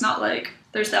love. It's not like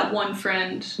there's that one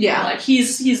friend. Yeah. Like,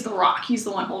 he's the rock. He's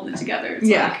the one holding it together. It's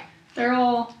like, they're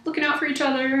all looking out for each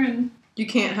other, and... You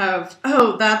can't have,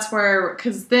 that's where,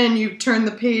 because then you turn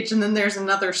the page and then there's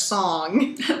another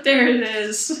song. There it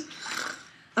is.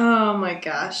 Oh my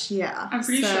gosh, yeah. I'm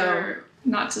pretty sure,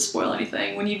 not to spoil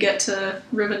anything, when you get to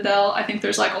Rivendell, I think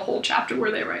there's like a whole chapter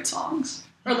where they write songs.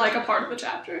 Or like a part of a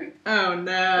chapter. Oh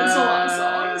no. It's a lot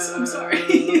of songs. I'm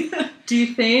sorry. Do you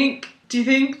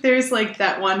think there's like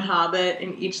that one hobbit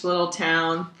in each little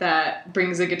town that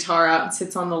brings a guitar out and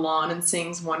sits on the lawn and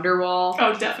sings Wonderwall?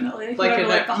 Oh, definitely. Like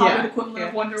the hobbit equivalent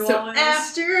of Wonderwall so is.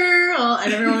 After all,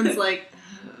 and everyone's like,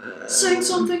 sing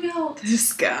something else.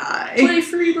 This guy. Play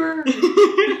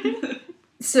Freebird.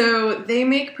 So they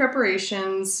make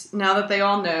preparations now that they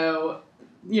all know.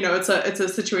 It's a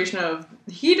situation of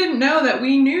he didn't know that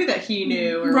we knew that he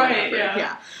knew, or right? Whatever.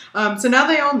 Yeah. So now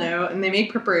they all know, and they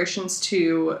make preparations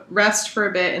to rest for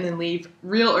a bit and then leave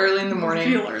real early in the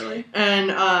morning. Real early.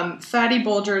 And Fatty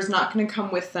Bulger is not going to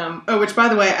come with them. Oh, which by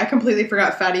the way, I completely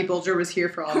forgot Fatty Bulger was here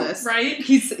for all this. Right?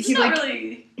 He's not like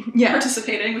really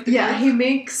participating with the group. He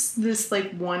makes this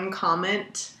like one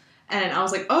comment. And I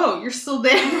was like, oh, you're still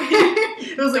there.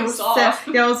 It was like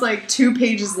I was like 2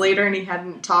 pages later and he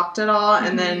hadn't talked at all.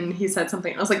 And then he said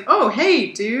something. I was like, oh,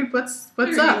 hey, dude, what's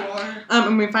up?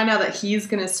 And we find out that he's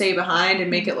going to stay behind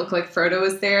and make it look like Frodo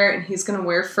is there. And he's going to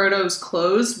wear Frodo's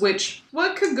clothes, which,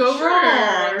 what could go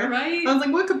wrong? Right? I was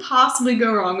like, what could possibly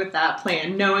go wrong with that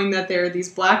plan, knowing that there are these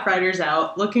Black Riders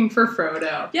out looking for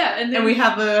Frodo? Yeah, and we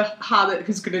have a hobbit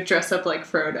who's going to dress up like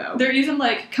Frodo. They're even,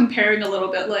 like, comparing a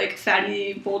little bit, like,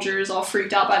 Fatty Bulger is all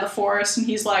freaked out by the forest, and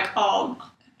he's like, oh,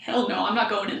 hell no, I'm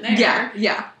not going in there.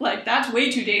 Yeah. Like, that's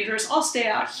way too dangerous. I'll stay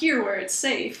out here where it's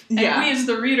safe. And we as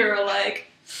the reader are like,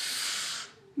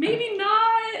 maybe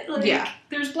not. Like,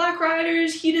 there's Black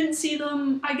Riders. He didn't see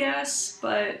them, I guess,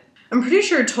 but... I'm pretty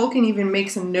sure Tolkien even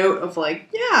makes a note of like,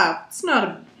 it's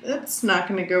not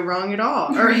going to go wrong at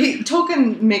all. Or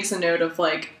Tolkien makes a note of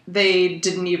like, they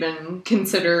didn't even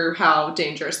consider how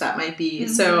dangerous that might be.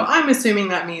 Mm-hmm. So I'm assuming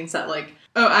that means that like,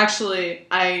 oh, actually,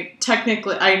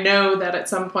 I know that at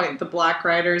some point the Black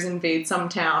Riders invade some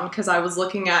town because I was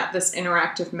looking at this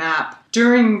interactive map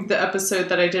during the episode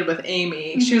that I did with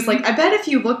Amy. Mm-hmm. She was like, I bet if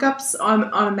you look up on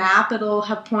a map, it'll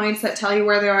have points that tell you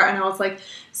where they are. And I was like,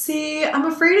 see, I'm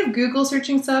afraid of Google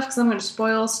searching stuff because I'm going to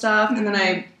spoil stuff. Mm-hmm. And then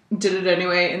I did it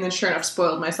anyway, and then sure enough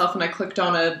spoiled myself, and I clicked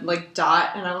on a like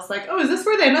dot, and I was like, oh, is this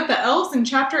where they met the elves in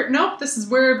chapter? Nope, this is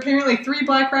where apparently 3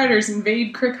 Black Riders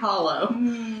invade Crick Hollow.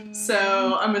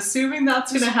 So I'm assuming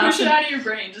that's going to happen. Push it out of your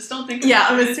brain, just don't think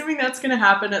about it. I'm assuming that's going to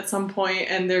happen at some point,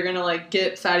 and they're going to like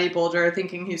get Fatty Bulger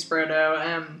thinking he's Frodo,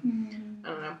 I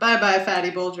don't know. Bye-bye,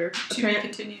 Fatty Bulger. To be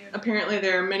continued. Apparently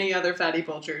there are many other Fatty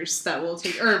Bulgers that will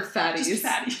take... Or fatties. Just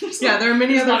fatties. Yeah, there are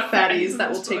many other fatties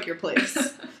that will take your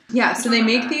place. Yeah, so they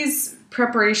make these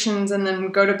preparations and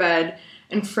then go to bed,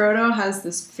 and Frodo has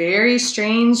this very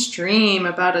strange dream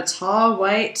about a tall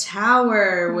white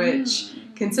tower, which...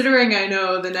 considering I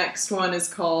know the next one is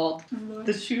called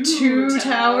The Two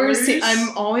Towers. See,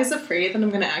 I'm always afraid that I'm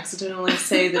going to accidentally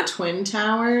say the Twin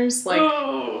Towers, like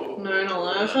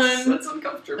 9/11. That's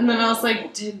uncomfortable. And then I was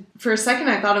like, for a second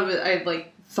I thought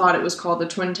thought it was called the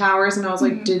Twin Towers, and I was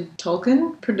like, did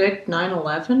Tolkien predict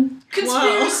 9/11?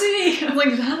 Conspiracy! I was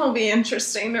like, that'll be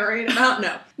interesting to read about.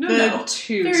 No. The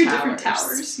Two Very Towers. different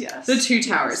towers, yes. The Two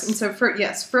Towers. And so,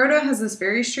 Frodo has this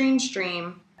very strange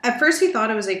dream. At first he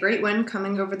thought it was a great wind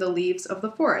coming over the leaves of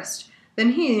the forest.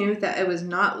 Then he knew that it was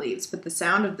not leaves, but the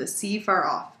sound of the sea far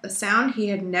off, a sound he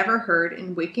had never heard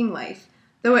in waking life,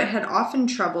 though it had often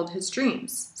troubled his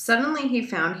dreams. Suddenly he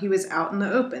found he was out in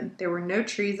the open. There were no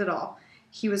trees at all.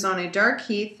 He was on a dark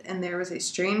heath, and there was a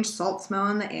strange salt smell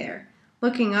in the air.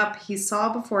 Looking up, he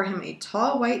saw before him a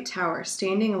tall white tower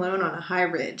standing alone on a high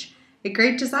ridge. A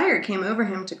great desire came over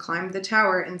him to climb the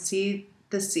tower and see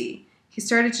the sea. He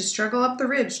started to struggle up the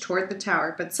ridge toward the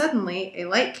tower, but suddenly a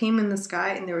light came in the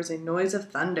sky and there was a noise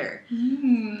of thunder.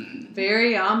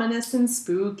 Very ominous and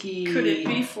spooky. Could it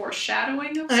be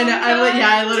foreshadowing of I know.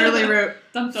 I literally wrote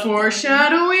dun, dun,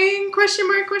 foreshadowing? Question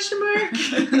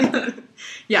mark?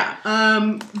 Yeah.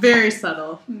 Very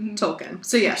subtle. Tolkien.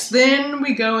 So yes, then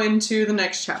we go into the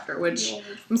next chapter, which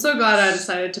I'm so glad I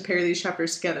decided to pair these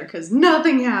chapters together because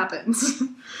nothing happens.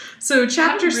 So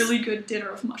chapter... Had a really good dinner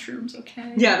of mushrooms,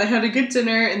 okay? Yeah, they had a good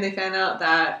dinner and they found out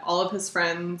that all of his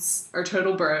friends are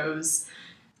total bros.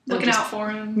 Looking out for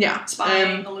him. Yeah.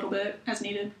 Spying a little bit as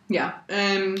needed. Yeah.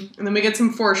 And then we get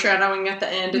some foreshadowing at the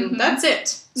end and that's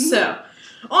it. So...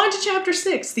 On to chapter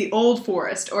 6, the Old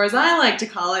Forest, or as I like to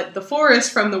call it, the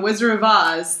forest from the Wizard of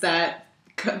Oz that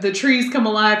the trees come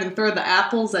alive and throw the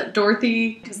apples at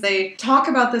Dorothy. Because they talk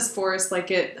about this forest like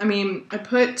I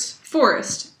put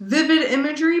forest, vivid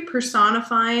imagery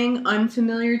personifying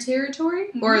unfamiliar territory,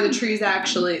 or the trees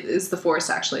is the forest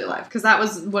actually alive? Because that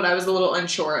was what I was a little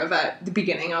unsure of at the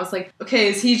beginning. I was like, okay,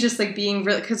 is he just like being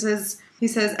really, because he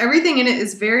says, everything in it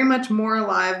is very much more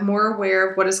alive, more aware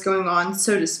of what is going on,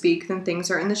 so to speak, than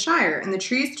things are in the Shire. And the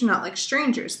trees do not like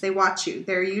strangers. They watch you.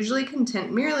 They are usually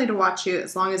content merely to watch you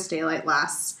as long as daylight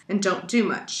lasts and don't do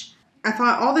much. I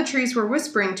thought all the trees were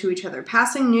whispering to each other,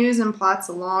 passing news and plots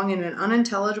along in an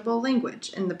unintelligible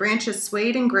language, and the branches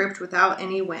swayed and groped without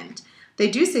any wind.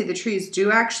 They do say the trees do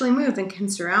actually move and can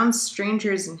surround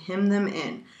strangers and hem them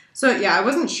in. So, yeah, I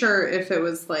wasn't sure if it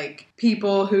was, like,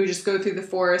 people who just go through the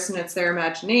forest and it's their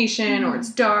imagination, or it's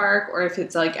dark, or if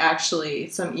it's, like, actually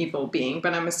some evil being.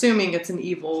 But I'm assuming it's an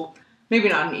evil, maybe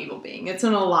not an evil being, it's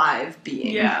an alive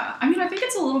being. Yeah, I mean, I think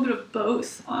it's a little bit of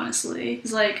both, honestly.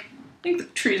 It's like, I think the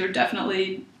trees are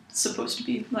definitely supposed to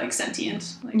be, like,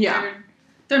 sentient. Like,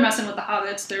 they're messing with the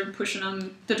hobbits, they're pushing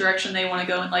them the direction they want to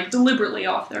go and, like, deliberately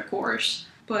off their course.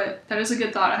 But that is a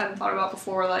good thought I hadn't thought about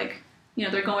before, like, you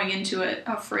know, they're going into it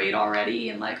afraid already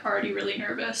and, like, already really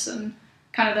nervous and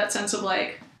kind of that sense of,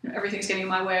 like, you know, everything's getting in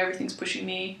my way, everything's pushing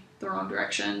me the wrong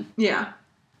direction. Yeah.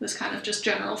 This kind of just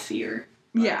general fear.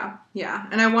 But... Yeah.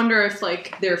 And I wonder if,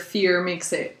 like, their fear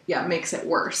makes it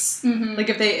worse. Like,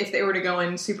 if they were to go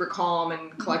in super calm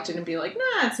and collected and be like,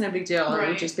 nah, it's no big deal. Right. It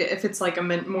would just be, if it's, like,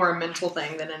 more a mental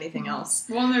thing than anything else.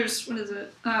 Well, and there's,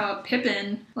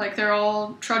 Pippin, like, they're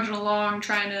all trudging along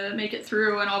trying to make it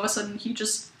through, and all of a sudden he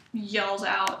just yells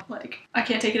out, like, I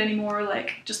can't take it anymore,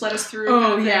 like, just let us through.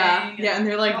 Oh, yeah. And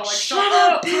they're like, shut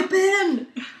up, Pippin!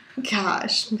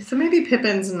 Gosh. So maybe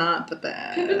Pippin's not the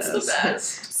best. Pippin's the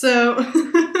best. So,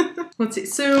 let's see.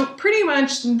 So, pretty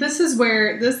much, this is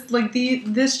where,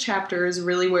 this chapter is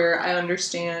really where I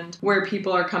understand where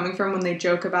people are coming from when they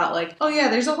joke about, like, oh yeah,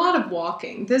 there's a lot of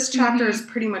walking. This chapter is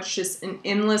pretty much just an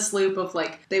endless loop of,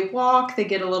 like, they walk, they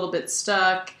get a little bit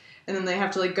stuck, and then they have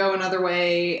to, like, go another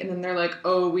way, and then they're like,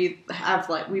 oh, we've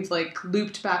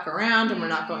looped back around, and we're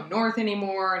not going north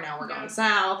anymore, and now we're going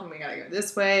south, and we gotta go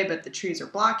this way, but the trees are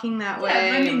blocking that way.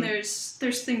 Yeah, I mean, there's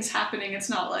things happening. It's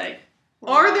not like...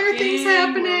 Are there things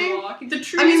happening? The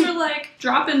trees are, like,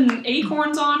 dropping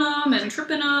acorns on them and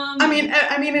tripping them. I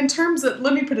mean, in terms of...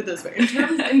 Let me put it this way.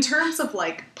 In terms of,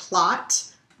 like, plot...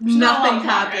 Nothing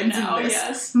happens in this.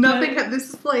 Yes, nothing.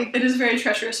 This is like... It is very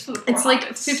treacherous for the poor It's hobbits.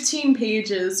 like 15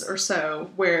 pages or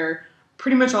so where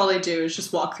pretty much all they do is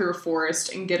just walk through a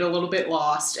forest and get a little bit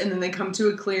lost, and then they come to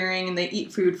a clearing and they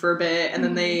eat food for a bit, and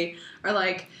then they are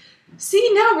like,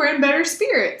 see, now we're in better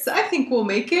spirits. I think we'll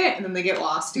make it, and then they get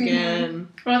lost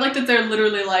again. But I like that they're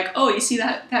literally like, oh, you see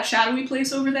that shadowy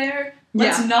place over there?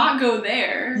 Let's not go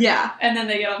there. Yeah. And then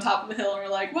they get on top of the hill and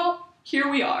are like, well... Here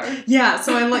we are. Yeah,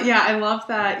 so I love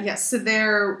that. Yes, so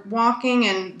they're walking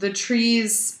and the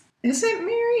trees... Is it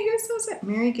Mary? Who says it?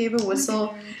 Mary gave a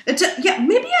whistle.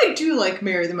 Maybe I do like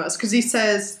Mary the most because he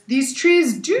says, these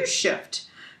trees do shift.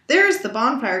 There's the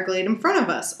bonfire glade in front of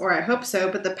us, or I hope so,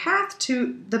 but the path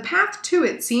to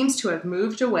it seems to have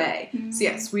moved away. Mm-hmm. So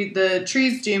yes, the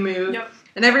trees do move, yep.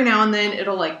 And every now and then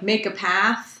it'll like make a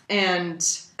path, and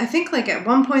I think like at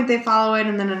one point they follow it,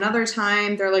 and then another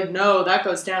time they're like, no, that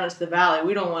goes down into the valley.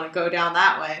 We don't want to go down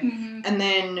that way. Mm-hmm. And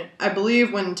then I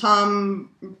believe when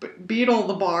Tom Beetle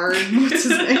the Bard, what's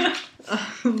his name?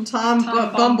 Tom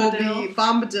Bumblebee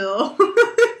Bombadil.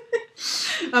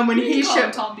 When he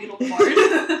Tom Beetle the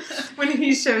Bard. When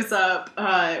he shows up,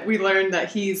 we learn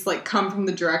that he's like come from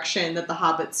the direction that the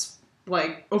hobbits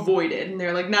like avoided, and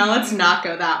they're like, "No, let's not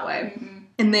go that way." Mm-hmm.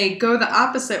 And they go the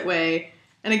opposite way.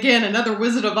 And again, another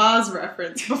Wizard of Oz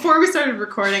reference. Before we started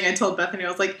recording, I told Bethany, I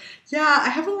was like, "Yeah, I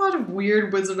have a lot of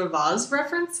weird Wizard of Oz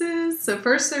references." So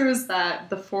first there was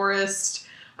the forest.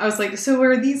 I was like, so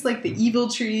are these like the evil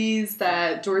trees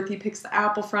that Dorothy picks the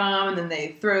apple from, and then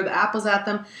they throw the apples at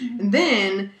them? Mm-hmm. And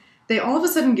then they all of a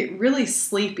sudden get really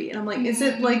sleepy. And I'm like, is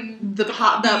it like the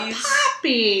poppies?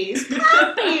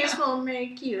 Poppies will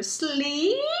make you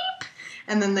sleep.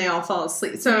 And then they all fall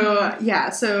asleep. So, yeah,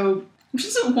 so...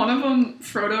 Isn't one of them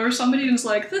Frodo or somebody who's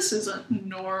like, this isn't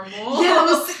normal? Yeah,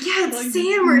 it's like,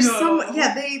 Sam or someone.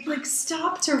 Yeah, they like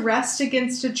stop to rest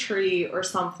against a tree or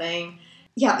something.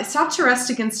 Yeah, they stopped to rest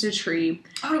against a tree.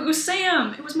 Oh, it was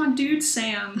Sam. It was my dude,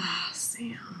 Sam.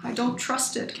 Sam. I don't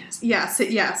trust it. Yeah,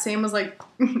 Sam was like...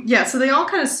 Yeah, so they all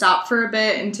kind of stop for a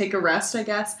bit and take a rest, I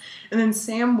guess. And then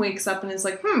Sam wakes up and is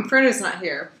like, Frodo's not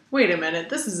here. Wait a minute,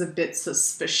 this is a bit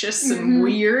suspicious and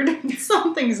weird.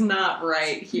 Something's not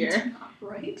right here. It's not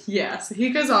right? Yeah, so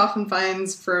he goes off and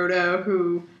finds Frodo,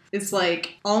 who... is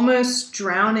like almost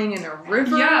drowning in a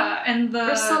river. Yeah, and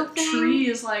the tree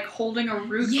is like holding a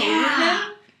root over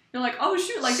him. You're like, oh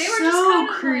shoot, like they were just kind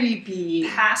of creepy,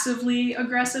 like, passively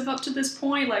aggressive up to this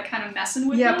point, like kind of messing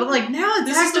with them. Yeah, but like now it's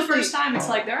this is the first time it's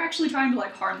like they're actually trying to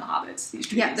like harm the hobbits. These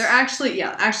trees. Yeah, they're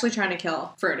actually trying to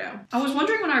kill Frodo. I was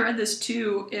wondering when I read this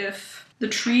too if the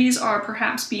trees are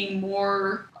perhaps being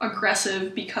more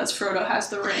aggressive because Frodo has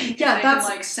the ring. Yeah, they can,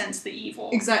 like, sense the evil.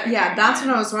 Exactly. Yeah, that's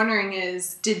what I was wondering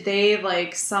is, did they,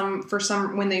 like,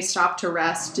 when they stopped to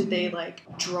rest, did they, like,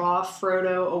 draw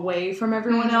Frodo away from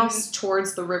everyone else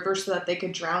towards the river so that they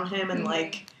could drown him and,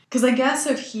 like... Because I guess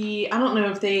I don't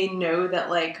know if they know that,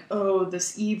 like, oh,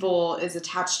 this evil is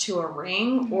attached to a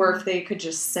ring, or if they could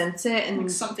just sense it, and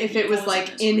if it was,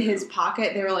 like, in his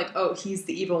pocket, they were like, oh, he's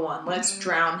the evil one, let's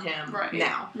drown him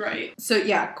now. Right. So,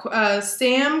 yeah,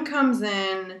 Sam comes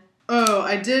in. Oh,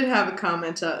 I did have a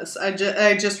comment. I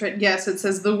just read, yes, it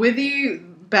says, the Withy...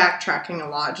 backtracking a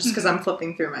lot just because I'm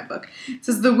flipping through my book. It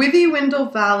says, the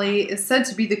Withywindle Valley is said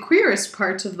to be the queerest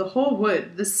part of the whole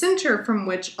wood, the center from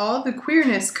which all the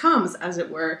queerness comes, as it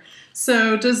were.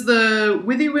 So does the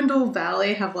Withywindle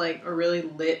Valley have, like, a really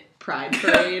lit pride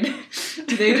parade?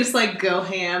 Do they just, like, go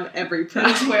ham every pride?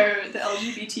 That is where the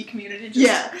LGBT community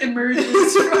just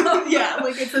emerges from. Yeah,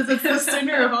 like it says it's the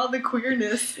center of all the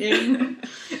queerness in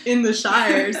the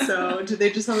Shire. So do they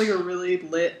just have, like, a really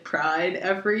lit pride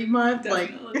every month?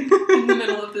 Definitely. Like in the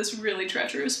middle of this really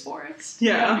treacherous forest.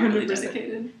 Yeah, 100%. Really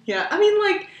dedicated. Yeah, I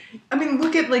mean,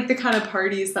 look at, like, the kind of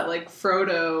parties that, like,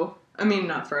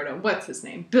 not Frodo, what's his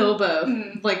name?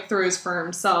 Bilbo, like, throws for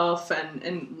himself,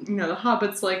 and you know, the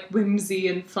Hobbit's, like, whimsy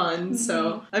and fun,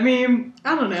 so, I mean,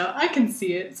 I don't know, I can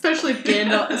see it, especially if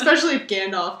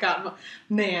Gandalf got,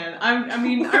 man, I'm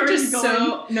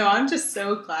just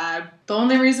so glad. The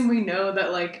only reason we know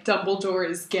that, like, Dumbledore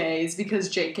is gay is because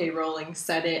J.K. Rowling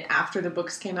said it after the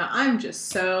books came out.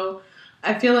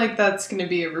 I feel like that's going to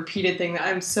be a repeated thing. That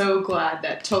I'm so glad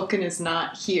that Tolkien is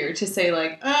not here to say,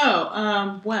 like,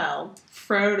 well,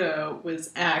 Frodo was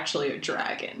actually a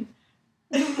dragon.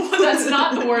 That's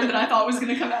not the word that I thought was going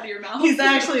to come out of your mouth. He's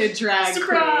actually a drag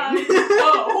Surprise! queen.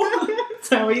 Oh! That's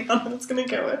how we thought that was going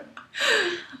to go with.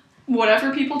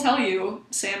 Whatever people tell you,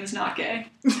 Sam is not gay.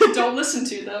 Don't listen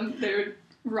to them. They're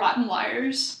rotten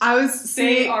liars.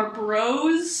 They are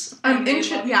bros. I'm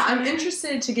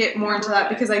interested to get more into that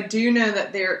because I do know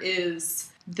that there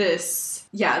is this.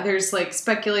 Yeah, there's like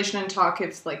speculation and talk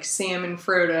if like Sam and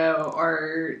Frodo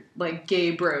are like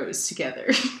gay bros together,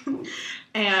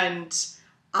 and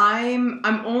I'm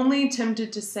only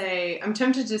tempted to say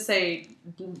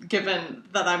given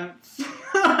that I'm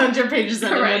 100 pages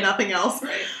in and nothing else.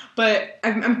 Right. But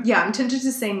I'm tempted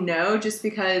to say no, just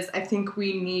because I think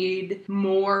we need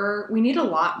a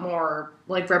lot more,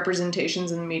 like,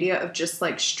 representations in the media of just,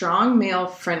 like, strong male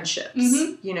friendships,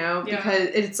 you know, because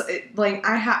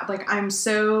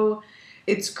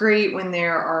it's great when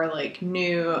there are, like,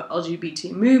 new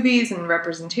LGBT movies and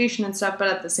representation and stuff, but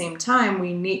at the same time,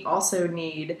 we also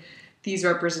need these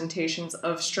representations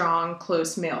of strong,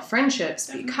 close male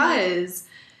friendships because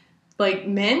like,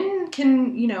 men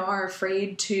can, are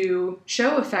afraid to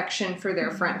show affection for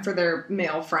their for their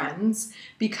male friends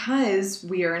because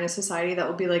we are in a society that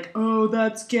will be like, oh,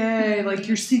 that's gay. Like,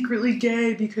 you're secretly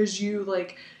gay because you,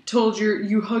 like,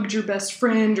 you hugged your best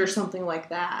friend or something like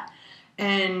that.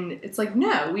 And it's like,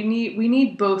 no, we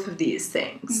need both of these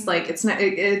things. Like,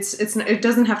 it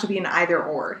doesn't have to be an either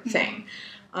or thing.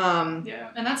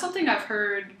 Yeah, and that's something I've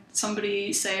heard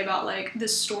somebody say about, like,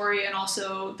 this story and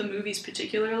also the movies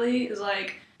particularly, is,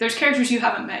 like, there's characters you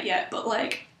haven't met yet, but,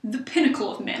 like, the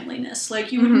pinnacle of manliness.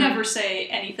 Like, you would never say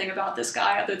anything about this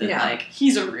guy other than, like,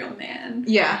 he's a real man.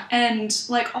 Yeah. And,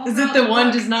 like, all is it the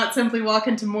one does not simply walk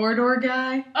into Mordor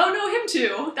guy? Oh, no, him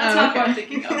too. That's not what I'm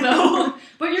thinking of, though.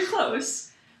 But you're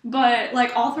close. But,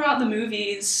 like, all throughout the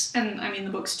movies, and, I mean,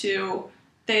 the books too,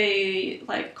 they,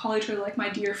 like, call each other, like, my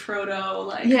dear Frodo,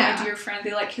 like, my dear friend.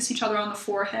 They, like, kiss each other on the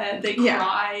forehead. They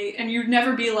cry. And you'd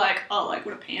never be like, oh, like,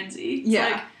 what a pansy. It's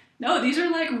like, no, these are,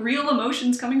 like, real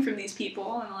emotions coming from these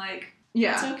people. And, like,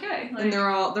 it's okay. Like, and they're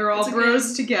all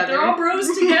bros together. They're all bros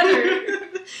together.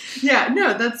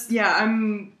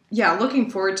 I'm looking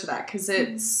forward to that, because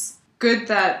it's good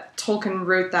that Tolkien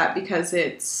wrote that, because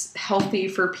it's healthy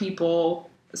for people,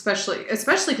 especially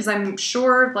because I'm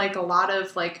sure, like, a lot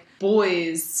of, like,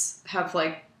 boys have,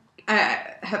 like,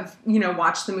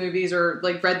 watched the movies or,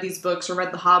 like, read these books or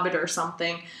read The Hobbit or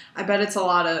something. I bet a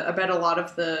lot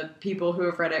of the people who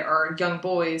have read it are young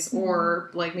boys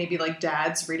or, like, maybe, like,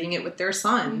 dads reading it with their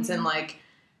sons. And, like,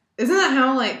 isn't that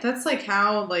how, like, that's, like,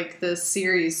 how, like, the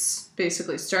series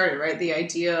basically started, right? The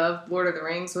idea of Lord of the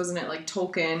Rings, wasn't it, like,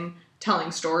 Tolkien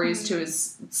telling stories to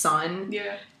his son?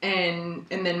 Yeah. And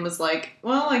then was like,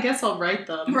 well, I guess I'll write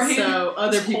them right. so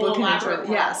other people can enjoy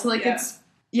them. Yeah, so, like,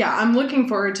 I'm looking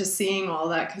forward to seeing all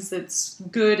that, because it's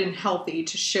good and healthy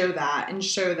to show that, and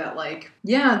show that, like,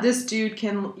 this dude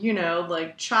can,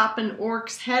 like, chop an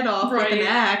orc's head off with an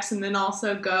axe, and then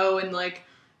also go and, like,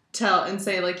 tell and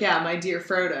say, like, my dear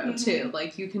Frodo, too.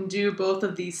 Like, you can do both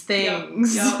of these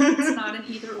things. Yep. It's not an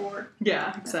either or.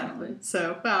 Yeah, exactly.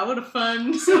 So, wow, what a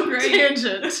fun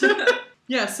tangent.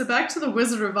 So back to the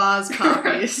Wizard of Oz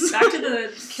copies. Back to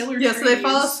the killer trees. So they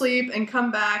fall asleep and come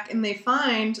back, and they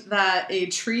find that a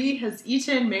tree has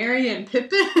eaten Merry and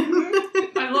Pippin.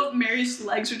 I love Merry's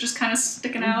legs are just kind of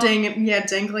sticking out.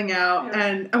 Dangling out. Yeah.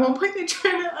 And at one point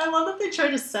I love that they try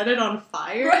to set it on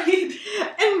fire. Right.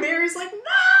 And Merry's like,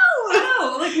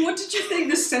 no! Like, what did you think?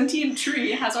 This sentient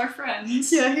tree has our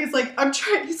friends. Yeah, he's like,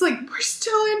 we're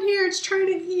still in here, it's trying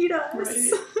to eat us. Right.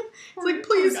 He's like,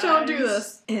 please don't do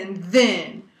this. And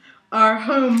then, our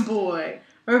homeboy,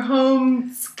 our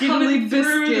home skiddly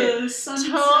biscuit,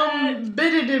 Tom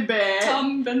Benedict.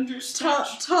 Tom Bender's Tom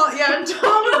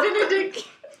Benedict.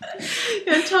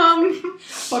 Yeah, Tom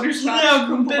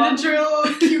Butterscotch.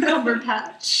 Benadryl Cucumber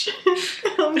Patch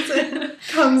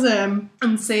comes in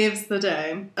and saves the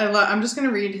day. I'm just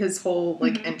gonna read his whole,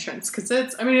 like, entrance, because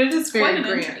it is very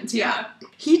grand. Yeah.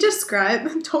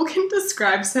 Tolkien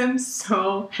describes him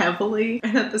so heavily,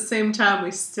 and at the same time,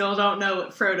 we still don't know what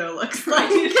Frodo looks like.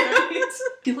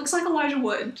 He looks like Elijah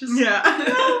Wood. Just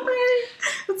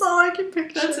That's all I can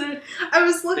picture. That's it. I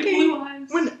was looking Big blue eyes.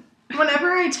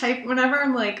 Whenever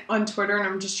I'm, like, on Twitter and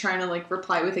I'm just trying to, like,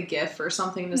 reply with a GIF or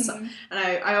something to and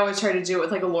I always try to do it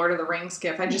with, like, a Lord of the Rings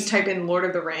GIF. I just type in Lord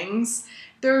of the Rings.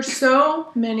 There are so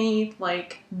many,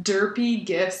 like, derpy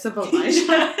GIFs of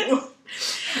Elijah.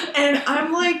 And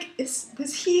I'm like,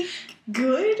 was he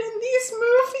good in these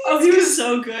movies? Oh, he was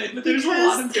so good, but there's a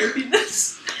lot of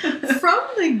derpiness. From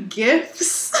the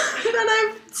GIFs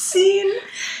that I've seen,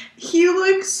 he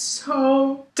looks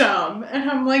so dumb. And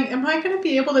I'm like, am I going to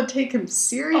be able to take him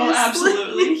seriously? Oh,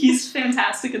 absolutely. He's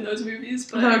fantastic in those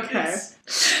movies. But okay.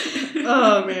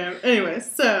 Oh, man. Anyway,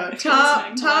 so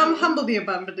Tom Humbledy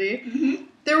Bumbedy. Mm-hmm.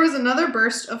 There was another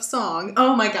burst of song.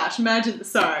 Oh my gosh, imagine.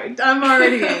 Sorry, I'm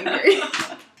already angry.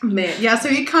 Man, yeah, so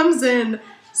he comes in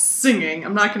singing.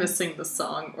 I'm not going to sing the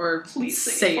song or please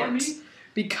say it for me.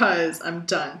 Because I'm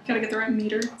done. Gotta get the right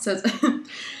meter. It says,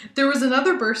 there was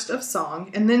another burst of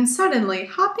song, and then suddenly,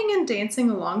 hopping and dancing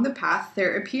along the path,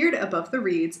 there appeared above the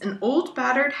reeds an old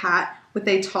battered hat with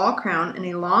a tall crown and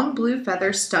a long blue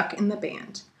feather stuck in the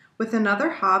band. With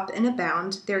another hop and a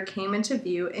bound, there came into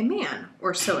view a man,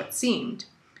 or so it seemed.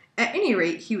 At any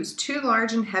rate, he was too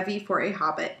large and heavy for a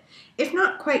hobbit, if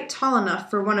not quite tall enough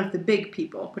for one of the big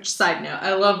people. Which, side note,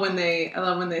 I love when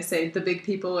they say the big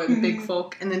people or the big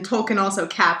folk, and then Tolkien also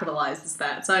capitalizes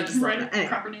that, so I just love that. Anyway,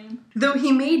 proper name. Though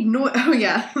he made oh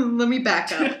yeah, let me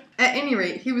back up. At any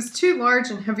rate, he was too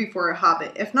large and heavy for a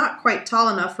hobbit, if not quite tall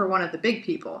enough for one of the big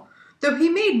people. Though he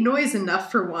made noise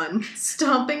enough for one,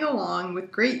 stomping along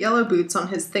with great yellow boots on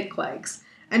his thick legs.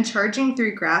 and charging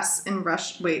through grass and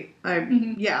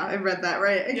yeah, I read that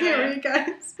right. I can't read,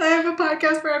 guys. I have a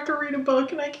podcast where I have to read a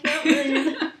book and I can't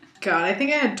read. God, I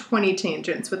think I had 20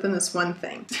 tangents within this one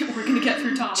thing. We're gonna get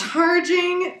through Tom.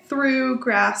 Charging through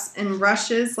grass and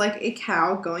rushes like a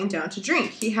cow going down to drink.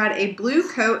 He had a blue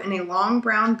coat and a long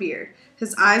brown beard.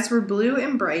 His eyes were blue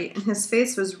and bright, and his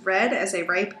face was red as a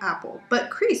ripe apple,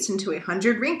 but creased into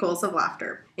 100 wrinkles of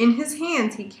laughter. In his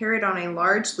hands he carried on a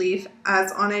large leaf,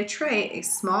 as on a tray a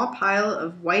small pile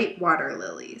of white water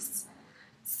lilies.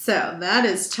 So, that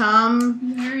is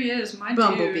Tom There he is, my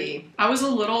Bumblebee. dude. I was a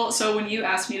little... So when you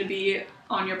asked me to be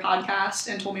on your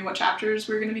podcast and told me what chapters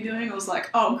we were going to be doing, I was like,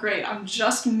 oh, great, I'm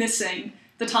just missing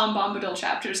the Tom Bombadil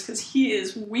chapters because he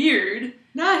is weird.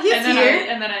 Nah, he's and here.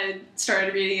 then I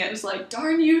started reading it. It was like,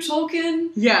 darn you, Tolkien.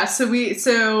 Yeah,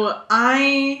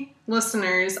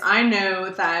 listeners, I know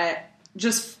that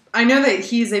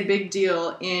he's a big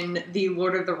deal in the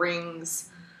Lord of the Rings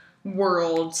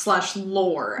world /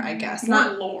 lore, I guess.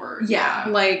 Not lore. Yeah,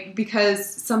 like,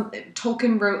 because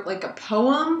Tolkien wrote, like, a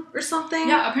poem or something.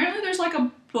 Yeah, apparently there's, like,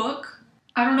 a book.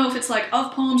 I don't know if it's, like,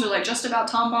 of poems or, like, just about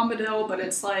Tom Bombadil, but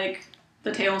it's, like,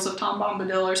 The Tales of Tom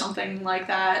Bombadil or something like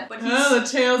that. But The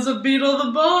Tales of Beetle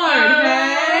the Bard,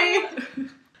 hey?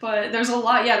 But there's a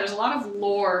lot of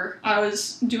lore. I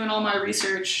was doing all my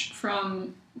research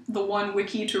from the one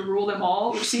wiki to rule them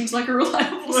all, which seems like a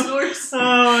reliable source. Oh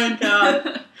my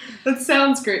god. That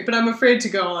sounds great, but I'm afraid to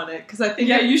go on it, because I think...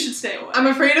 Yeah, you should stay away. I'm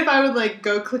afraid if I would, like,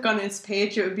 go click on his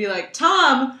page, it would be like,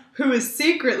 Tom, who is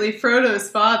secretly Frodo's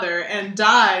father and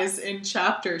dies in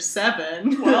chapter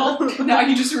 7. Well, now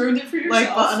you just ruined it for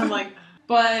yourself. And I'm like...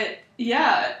 But,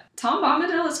 yeah, Tom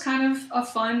Bombadil is kind of a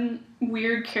fun,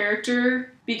 weird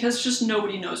character, because just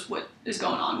nobody knows what is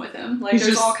going on with him. Like,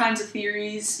 there's all kinds of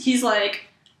theories. He's, like,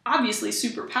 obviously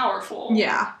super powerful.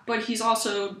 Yeah. But he's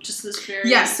also just this very...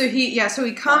 So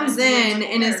he comes in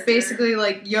and is basically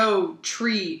like, yo,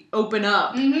 tree, open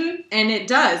up. Mm-hmm. And it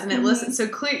does, and it listens. So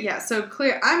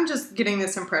clear, I'm just getting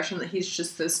this impression that he's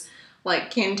just this,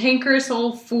 like, cantankerous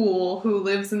old fool who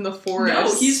lives in the forest.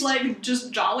 No, he's, like,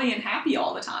 just jolly and happy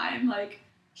all the time. Like,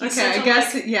 he's such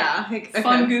a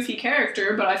fun, goofy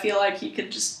character, but I feel like he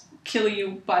could just kill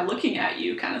you by looking at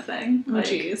you kind of thing. Like,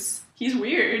 jeez. He's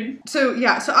weird. So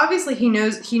obviously he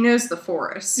knows the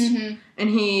forest. Mm-hmm. And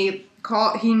he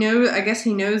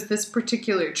knows this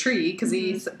particular tree, because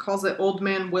he calls it Old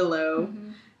Man Willow,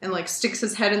 and, like, sticks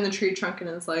his head in the tree trunk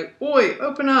and is like, oi,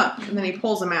 open up, and then he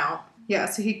pulls him out. Yeah,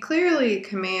 so he clearly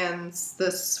commands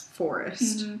this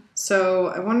forest. Mm-hmm. So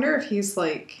I wonder if he's,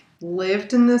 like,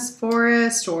 lived in this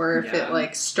forest, or if it,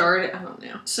 like, started, I don't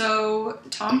know. So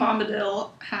Tom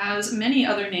Bombadil has many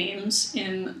other names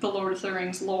in the Lord of the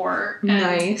Rings lore. And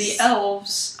nice. The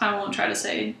elves, I won't try to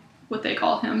say what they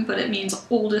call him, but it means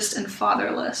oldest and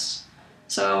fatherless.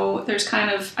 So there's kind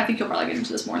of, I think you'll probably get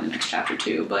into this more in the next chapter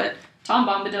too, but Tom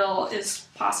Bombadil is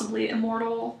possibly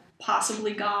immortal,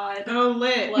 possibly God. Oh,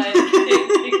 lit. Like,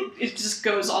 it just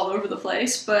goes all over the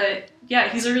place. But yeah,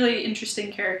 he's a really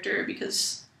interesting character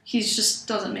because he just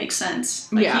doesn't make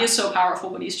sense. Like, he is so powerful,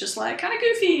 but he's just, like, kind of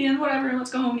goofy and whatever, let's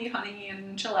go home, eat honey,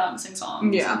 and chill out and sing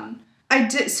songs. Yeah. I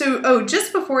did,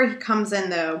 just before he comes in,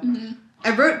 though,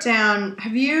 I wrote down,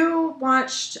 have you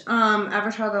watched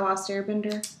Avatar: The Last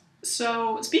Airbender?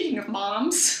 So, speaking of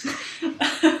moms,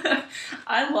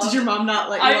 I loved... Did your mom not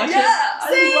let you watch it?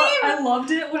 I loved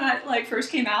it when I, like,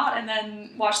 first came out, and then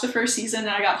watched the first season,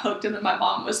 and I got hooked, and then my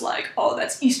mom was like, oh,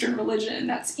 that's Eastern religion,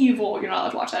 that's evil, you're not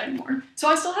allowed to watch that anymore. So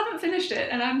I still haven't finished it,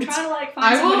 and I'm trying to, like,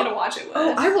 find somebody to watch it with.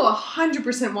 Oh, I will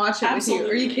 100% watch it with you.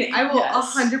 Are you kidding? I will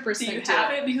 100% do you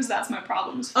have it? Because that's my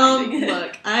problem, is finding it.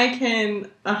 Look, I can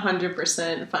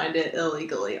 100% find it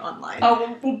illegally online.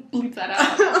 Oh, we'll bleep that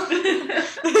out.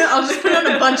 I'll just put on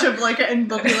a bunch of, like,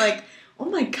 and they'll be like, oh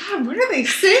my god, what are they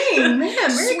saying? Man,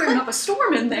 swearing up a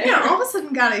storm in there. Yeah, all of a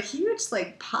sudden got a huge,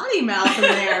 like, potty mouth in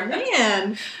there.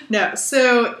 Man. No,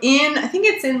 so I think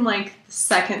it's in, like, the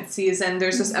second season,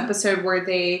 there's this episode where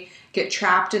they get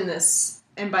trapped in this,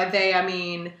 and by they, I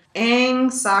mean Aang,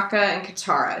 Sokka, and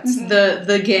Katara. It's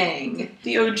the gang.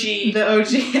 The OG. The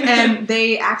OG. And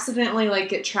they accidentally, like,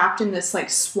 get trapped in this, like,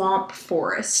 swamp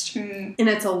forest. And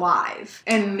it's alive.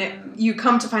 And you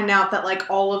come to find out that, like,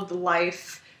 all of the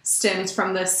life stems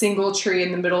from the single tree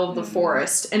in the middle of the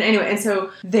forest. And anyway, and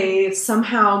so they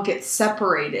somehow get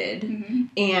separated.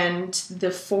 And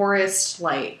the forest,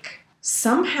 like,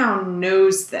 somehow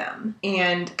knows them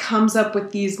and comes up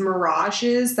with these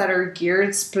mirages that are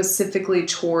geared specifically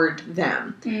toward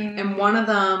them. And one of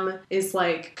them is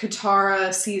like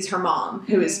Katara sees her mom,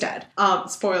 who is dead.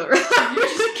 Spoiler. You're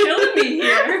just killing me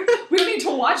here. We don't need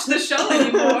to watch the show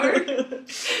anymore.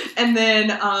 And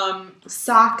then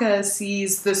Sokka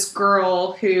sees this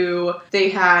girl who they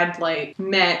had like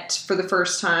met for the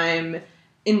first time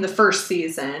in the first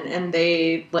season, and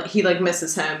he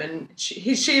misses him, and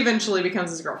she eventually becomes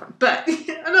his girlfriend. But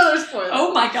another spoiler.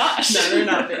 Oh my gosh. No, they're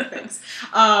not big things.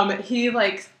 He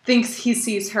thinks he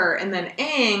sees her, and then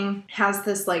Aang has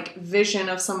this like vision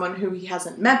of someone who he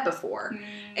hasn't met before.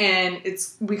 And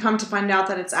we come to find out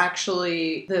that it's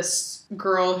actually this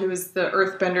girl who is the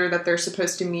earthbender that they're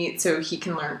supposed to meet so he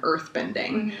can learn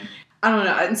earthbending. I don't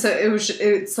know. And so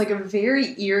it's like a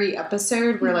very eerie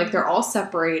episode where like they're all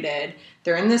separated.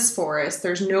 They're in this forest.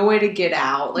 There's no way to get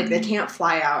out. Like they can't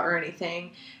fly out or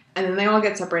anything. And then they all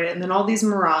get separated. And then all these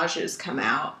mirages come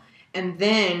out. And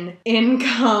then in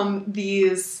come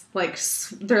these, like,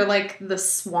 they're like the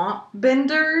swamp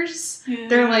benders. Ew.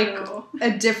 They're like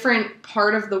a different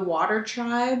part of the water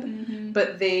tribe,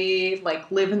 but they, like,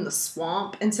 live in the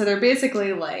swamp. And so they're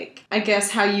basically, like, I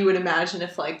guess how you would imagine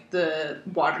if, like, the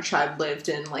water tribe lived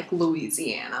in, like,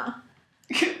 Louisiana.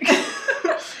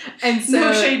 And so,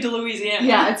 no shade to Louisiana.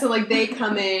 Yeah, and so, like, they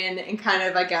come in and kind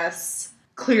of, I guess,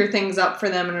 clear things up for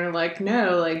them and are like,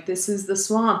 no, like, this is the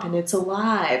swamp and it's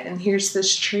alive and here's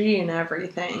this tree and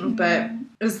everything. But I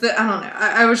don't know.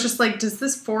 I was just like, does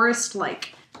this forest,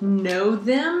 like, know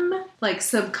them, like,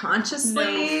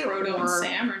 subconsciously? No Frodo and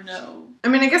Sam, or no? I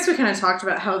mean, I guess we kind of talked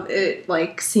about how it,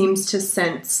 like, seems to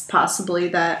sense possibly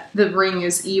that the ring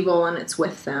is evil and it's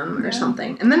with them or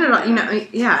something. And then it,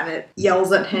 and it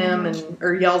yells at him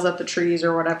or yells at the trees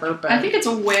or whatever. But I think it's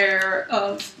aware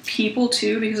of people,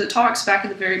 too, because it talks back at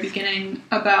the very beginning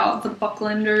about the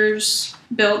Bucklanders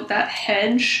built that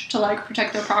hedge to, like,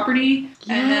 protect their property.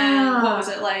 Yeah. And then, what was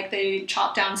it, like, they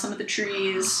chopped down some of the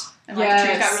trees. And, like, the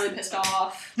trees got really pissed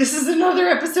off. This is another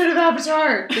episode of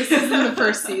Avatar. This is in the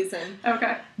first season.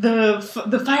 Okay. The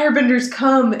firebenders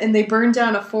come and they burn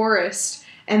down a forest,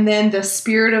 and then the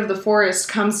spirit of the forest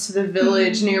comes to the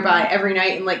village nearby every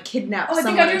night and, like, kidnaps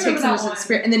someone and takes them into the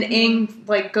spirit. And then Aang,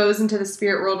 like, goes into the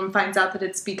spirit world and finds out that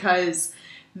it's because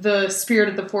the spirit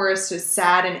of the forest is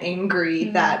sad and angry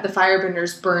that the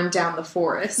firebenders burned down the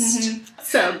forest.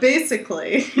 So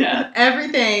basically,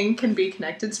 everything can be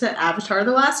connected to Avatar: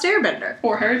 The Last Airbender.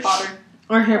 Or Harry Potter.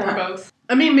 Or Harry Potter. Both.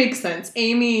 I mean, makes sense.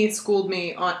 Amy schooled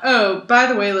me on... Oh, by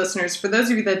the way, listeners, for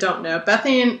those of you that don't know,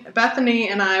 Bethany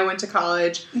and I went to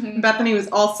college. Bethany was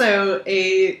also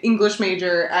a English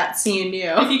major at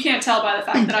CNU. If you can't tell by the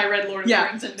fact that I read Lord of the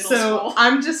Rings in middle school. So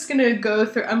I'm just going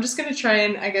to try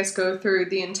and, I guess, go through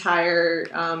the entire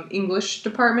English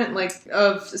department, like,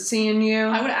 of CNU.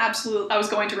 I was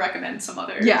going to recommend some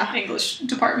other English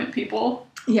department people.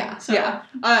 Yeah, so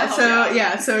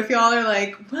if y'all are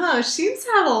like, wow, she seems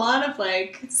to have a lot of,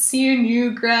 like,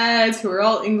 CNU grads who are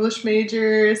all English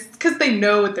majors, because they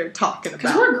know what they're talking about.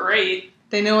 Because we're great.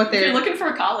 They know what if you're looking for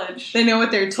a college. They know what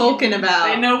they're talking about.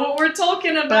 They know what we're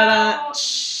talking about. But,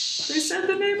 they said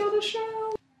the name of the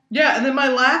show. Yeah, and then my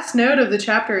last note of the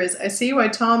chapter is, I see why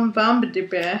Tom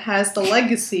Bombadil has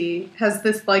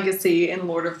this legacy in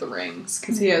Lord of the Rings,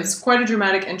 because he has quite a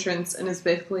dramatic entrance and is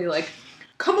basically like,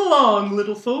 come along,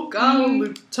 little folk,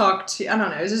 I'll talk to you. I don't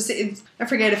know, I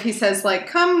forget if he says, like,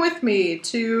 come with me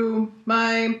to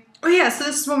my... Oh, yeah, so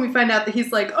this is when we find out that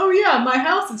he's like, oh, yeah, my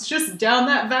house is just down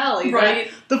that valley. Right.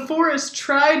 The forest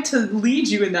tried to lead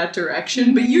you in that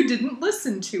direction, but you didn't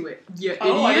listen to it, you idiots.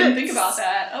 I didn't think about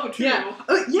that. Oh, true.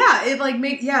 Yeah,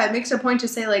 it makes a point to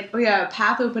say, like, oh, yeah, a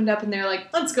path opened up, and they're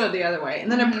like, let's go the other way.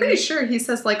 And then I'm pretty sure he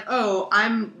says, like, oh,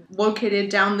 I'm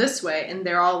located down this way, and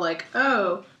they're all like,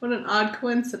 oh, what an odd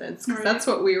coincidence, because that's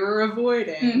what we were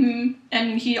avoiding.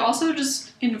 And he also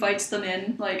just invites them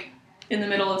in, like, in the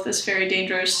middle of this very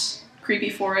dangerous, creepy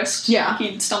forest. Yeah.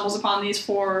 He stumbles upon these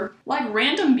 4, like,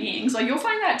 random beings. Like, you'll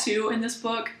find that, too, in this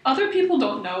book. Other people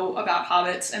don't know about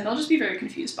hobbits, and they'll just be very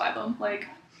confused by them. Like,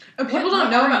 people don't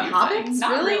know about hobbits?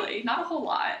 Not really. Not a whole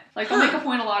lot. Like, they'll make a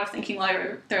point a lot of thinking,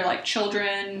 like, they're, like,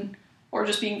 children, or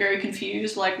just being very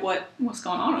confused, like, what's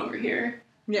going on over here?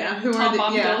 Yeah, Tom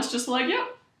Bombadil's just like,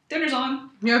 yep, dinner's on.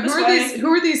 Yeah, who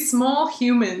are these small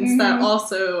humans that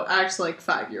also act like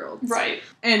 5-year-olds? Right.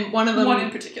 And one of them... One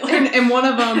in particular. And one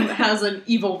of them has an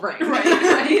evil ring.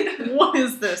 Right. What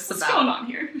is this What's about? going on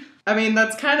here? I mean,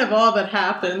 that's kind of all that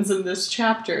happens in this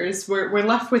chapter, is we're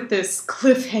left with this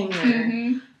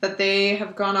cliffhanger that they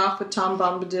have gone off with Tom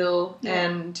Bombadil,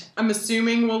 and I'm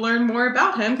assuming we'll learn more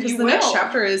about him, because the next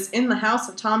chapter is in the house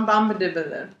of Tom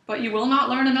Bombadil. But you will not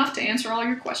learn enough to answer all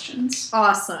your questions.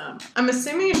 Awesome. I'm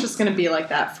assuming it's just going to be like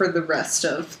that for the rest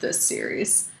of this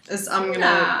series. I'm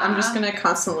just gonna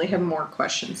constantly have more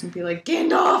questions and be like,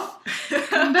 Gandalf,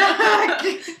 come back!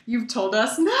 You've told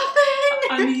us nothing!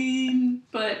 I mean,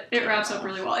 but it wraps up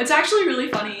really well. It's actually really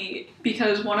funny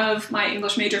because one of my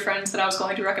English major friends that I was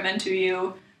going to recommend to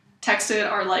you texted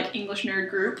our, like, English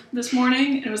nerd group this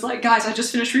morning, and it was like, guys, I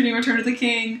just finished reading Return of the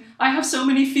King. I have so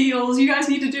many feels. You guys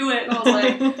need to do it. And I was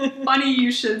like, funny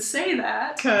you should say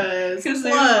that. Because there's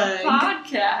a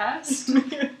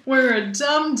podcast. Where a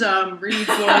dum-dum reads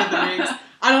Lord of the Rings.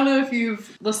 I don't know if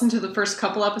you've listened to the first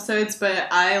couple episodes, but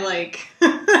I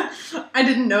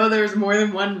didn't know there was more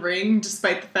than one ring,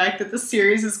 despite the fact that the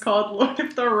series is called Lord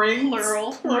of the Rings.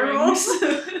 Plural.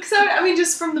 So, I mean,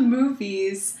 just from the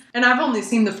movies, and I've only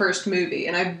seen the first movie,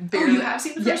 and you have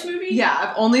seen the first movie? Yeah,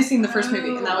 I've only seen the first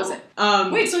movie, and that was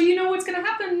it. Wait, so you know what's gonna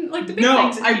happen, like the big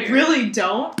things in here? No, I really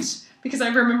don't. Because I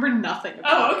remember nothing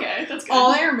about it. Oh, okay. That's good.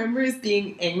 All I remember is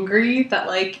being angry that,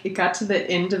 like, it got to the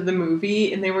end of the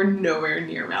movie and they were nowhere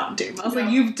near Mount Doom. I was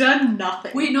like, you've done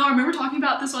nothing. Wait, no, I remember talking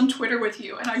about this on Twitter with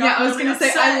you, and I got I was really gonna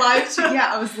upset. say,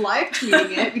 I was live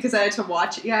tweeting it because I had to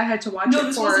watch it. Yeah, I had to watch it No,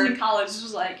 this wasn't in college. This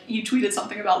was like, you tweeted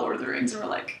something about Lord of the Rings, and we're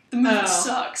like, the movie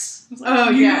sucks. I was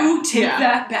like, take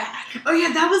that back. Oh,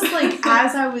 yeah, that was, like,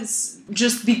 as I was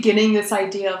just beginning this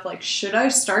idea of, like, should I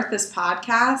start this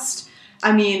podcast?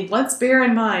 I mean, let's bear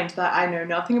in mind that I know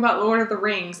nothing about Lord of the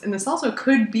Rings, and this also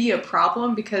could be a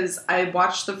problem because I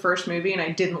watched the first movie and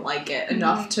I didn't like it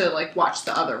enough to, like, watch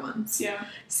the other ones. Yeah.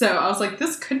 So I was like,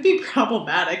 this could be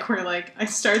problematic where, like, I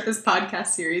start this podcast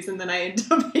series and then I end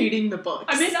up hating the books.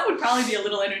 I mean, that would probably be a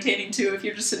little entertaining, too, if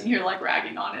you're just sitting here, like,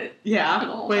 ragging on it for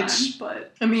the whole time,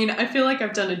 but... I mean, I feel like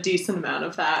I've done a decent amount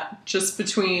of that, just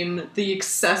between the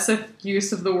excessive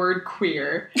use of the word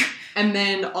queer... And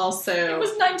then also... It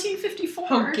was 1954.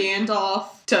 How Gandalf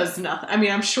does nothing. I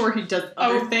mean, I'm sure he does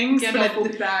other things, Gandalf but will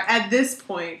be back. At this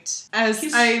point, as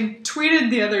I tweeted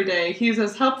the other day, he's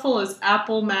as helpful as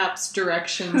Apple Maps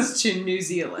directions to New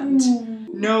Zealand.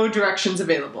 No directions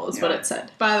available is what it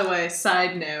said. By the way,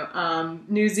 side note,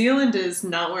 New Zealand is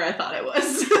not where I thought it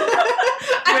was.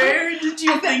 Where did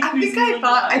you think New Zealand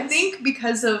was? I think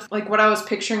because of, like, what I was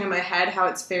picturing in my head, how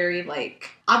it's very,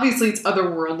 like... Obviously, it's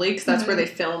otherworldly, because that's where they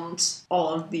filmed all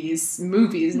of these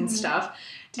movies and stuff.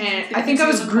 And I think I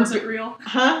was wasn't real?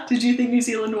 Huh? Did you think New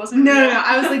Zealand wasn't real? No.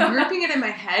 I was, like, grouping it in my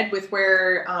head with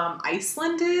where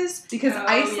Iceland is. Because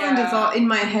Iceland is all... In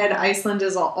my head, Iceland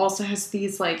is also has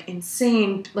these, like,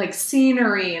 insane, like,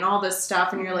 scenery and all this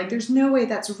stuff. And you're like, there's no way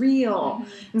that's real.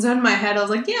 And so in my head, I was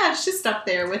like, yeah, it's just up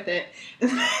there with it.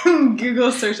 And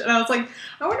Google search. And I was like,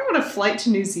 I wonder what a flight to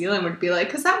New Zealand would be like.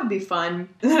 Because that would be fun.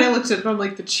 And then I looked at it and I'm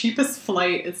like, the cheapest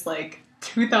flight is, like...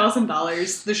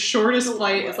 $2,000. The shortest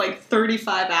flight is like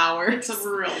 35 hours. It's a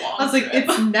real long I was like, trip.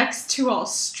 It's next to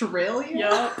Australia?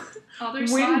 Yep. Other When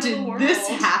side did of the world. this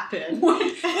happen? When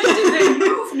did they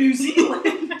move New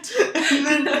Zealand? and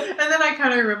then I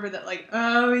kind of remember that, like,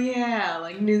 oh yeah,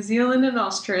 like New Zealand and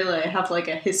Australia have like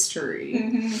a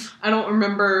history. I don't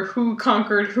remember who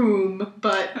conquered whom,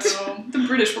 but the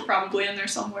British were probably in there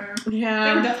somewhere. Yeah,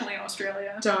 they were definitely in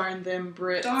Australia. Darn them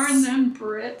Brits. Darn them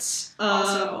Brits.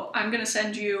 Also, I'm gonna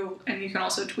send you, and you can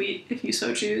also tweet if you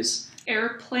so choose,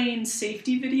 airplane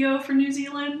safety video for New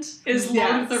Zealand is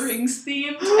Lord of the Rings themed,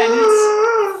 and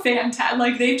it's fantastic.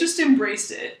 Like, they've just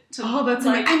embraced it. That's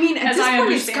like, I mean, at this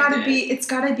point, it's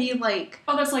gotta be like,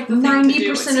 that's like the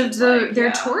 90% of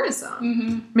their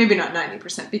tourism. Maybe not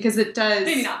 90% because it does.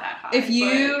 Maybe not that high. If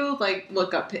you like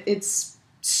look up, it's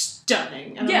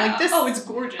stunning. And yeah. I'm like, this. Oh, it's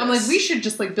gorgeous. I'm like, we should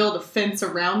just like build a fence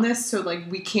around this so like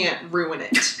we can't ruin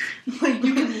it. Like,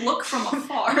 you can look from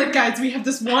afar. Like, guys, we have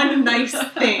this one nice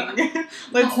thing.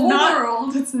 Let's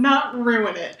not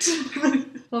ruin it.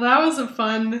 Well, that was a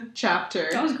fun chapter.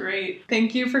 That was great.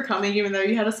 Thank you for coming, even though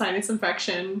you had a sinus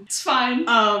infection. It's fine.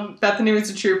 Bethany was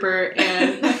a trooper,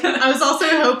 and I was also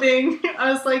hoping, I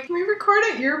was like, can we record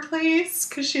at your place?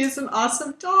 Because she's an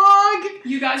awesome dog.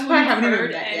 You guys wouldn't have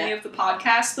heard any of the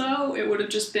podcasts, though. It would have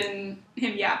just been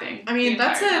him yapping. I mean,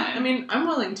 that's it. I mean, I'm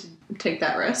willing to take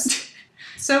that risk.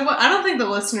 So I don't think the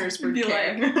listeners would Be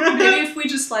care. like, maybe if we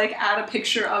just like add a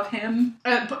picture of him,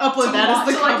 upload that as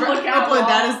the cover. Upload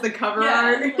that as the cover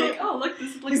art. Like, oh look,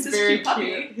 this very cute puppy.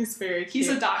 cute. He's very cute. He's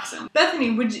a dachshund.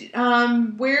 Bethany, would you,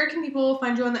 where can people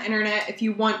find you on the internet if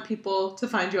you want people to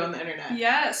find you on the internet?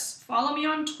 Yes, follow me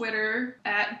on Twitter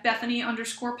at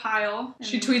Bethany_Pyle.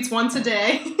 She tweets once a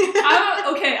day.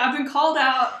 I've been called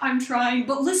out. I'm trying,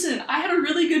 but listen, I had a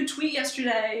really good tweet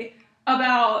yesterday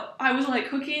about I was like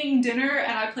cooking dinner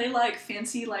and I play like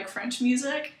fancy like French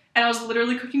music and I was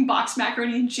literally cooking boxed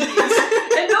macaroni and cheese and no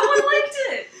one liked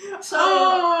it. So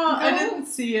I didn't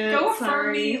see it. Go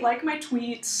affirm me, like my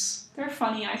tweets. They're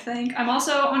funny, I think. I'm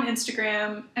also on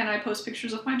Instagram and I post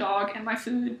pictures of my dog and my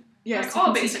food. Yes, like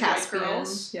all basic white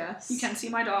girls. Yes. You can see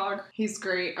my dog. He's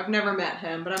great. I've never met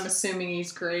him, but I'm assuming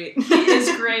he's great. He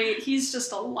is great. He's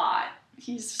just a lot.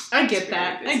 I get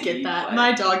that. But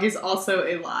My dog is also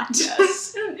a lot.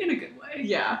 Yes, in a good way.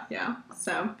 Yeah.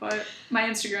 So, but my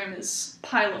Instagram is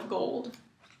Pile of Gold.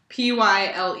 Pyle,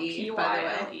 by the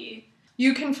way.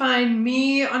 You can find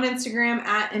me on Instagram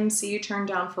at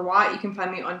MC_TurnDownForWhat. You can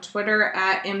find me on Twitter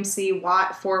at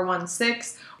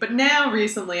MCWatt416. But now,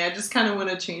 recently, I just kind of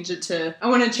want to change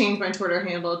my Twitter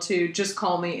handle to just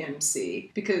call me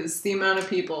MC. Because the amount of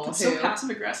people It's so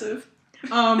passive-aggressive.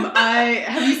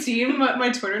 Have you seen what my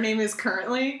Twitter name is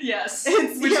currently? Yes.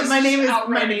 My name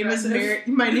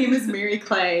is Mary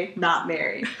Clay, not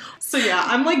Mary. So yeah,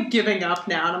 I'm like giving up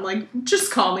now, and I'm like,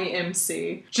 just call me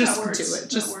MC. Just do it.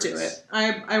 Just do it.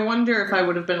 I wonder if I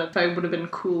would have been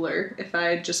cooler if I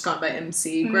had just gone by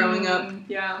MC growing up.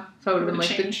 Yeah. If I would have been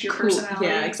like the your cool. Personality.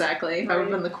 Yeah, exactly. If I would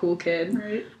have been the cool kid,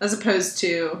 right? As opposed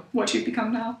to what you've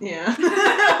become now. Yeah.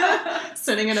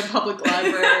 Sitting in a public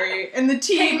library and the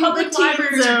teen. Hey, public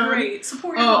libraries zone. are great.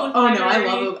 Support your public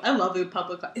library. No, I love a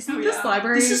public library. Isn't this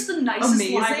library? This is the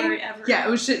nicest library ever. Yeah, it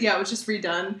was just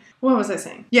redone. What was I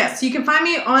saying? Yes, you can find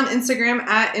me on Instagram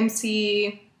at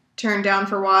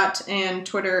MC_TurnDownForWhat and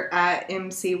Twitter at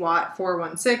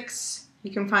MCWatt416.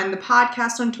 You can find the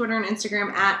podcast on Twitter and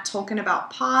Instagram at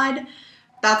TolkienAboutPod.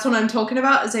 That's What I'm Talking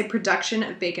About is a production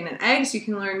of Bacon and Eggs. You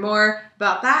can learn more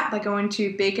about that by going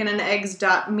to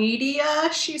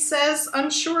baconandeggs.media, she says,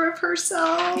 unsure of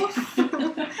herself.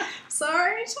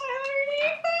 Sorry,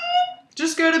 Tyler.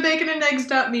 Just go to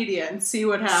baconandeggs.media and see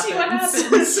what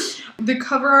happens. The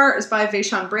cover art is by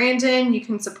Vaishon Brandon. You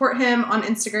can support him on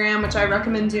Instagram, which I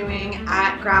recommend doing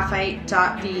at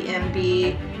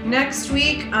graphite.vmb. Next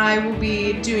week, I will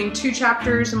be doing 2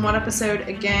 chapters in 1 episode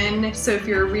again. So if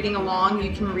you're reading along,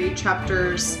 you can read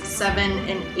chapters 7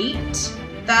 and 8.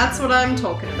 That's what I'm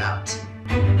talking about.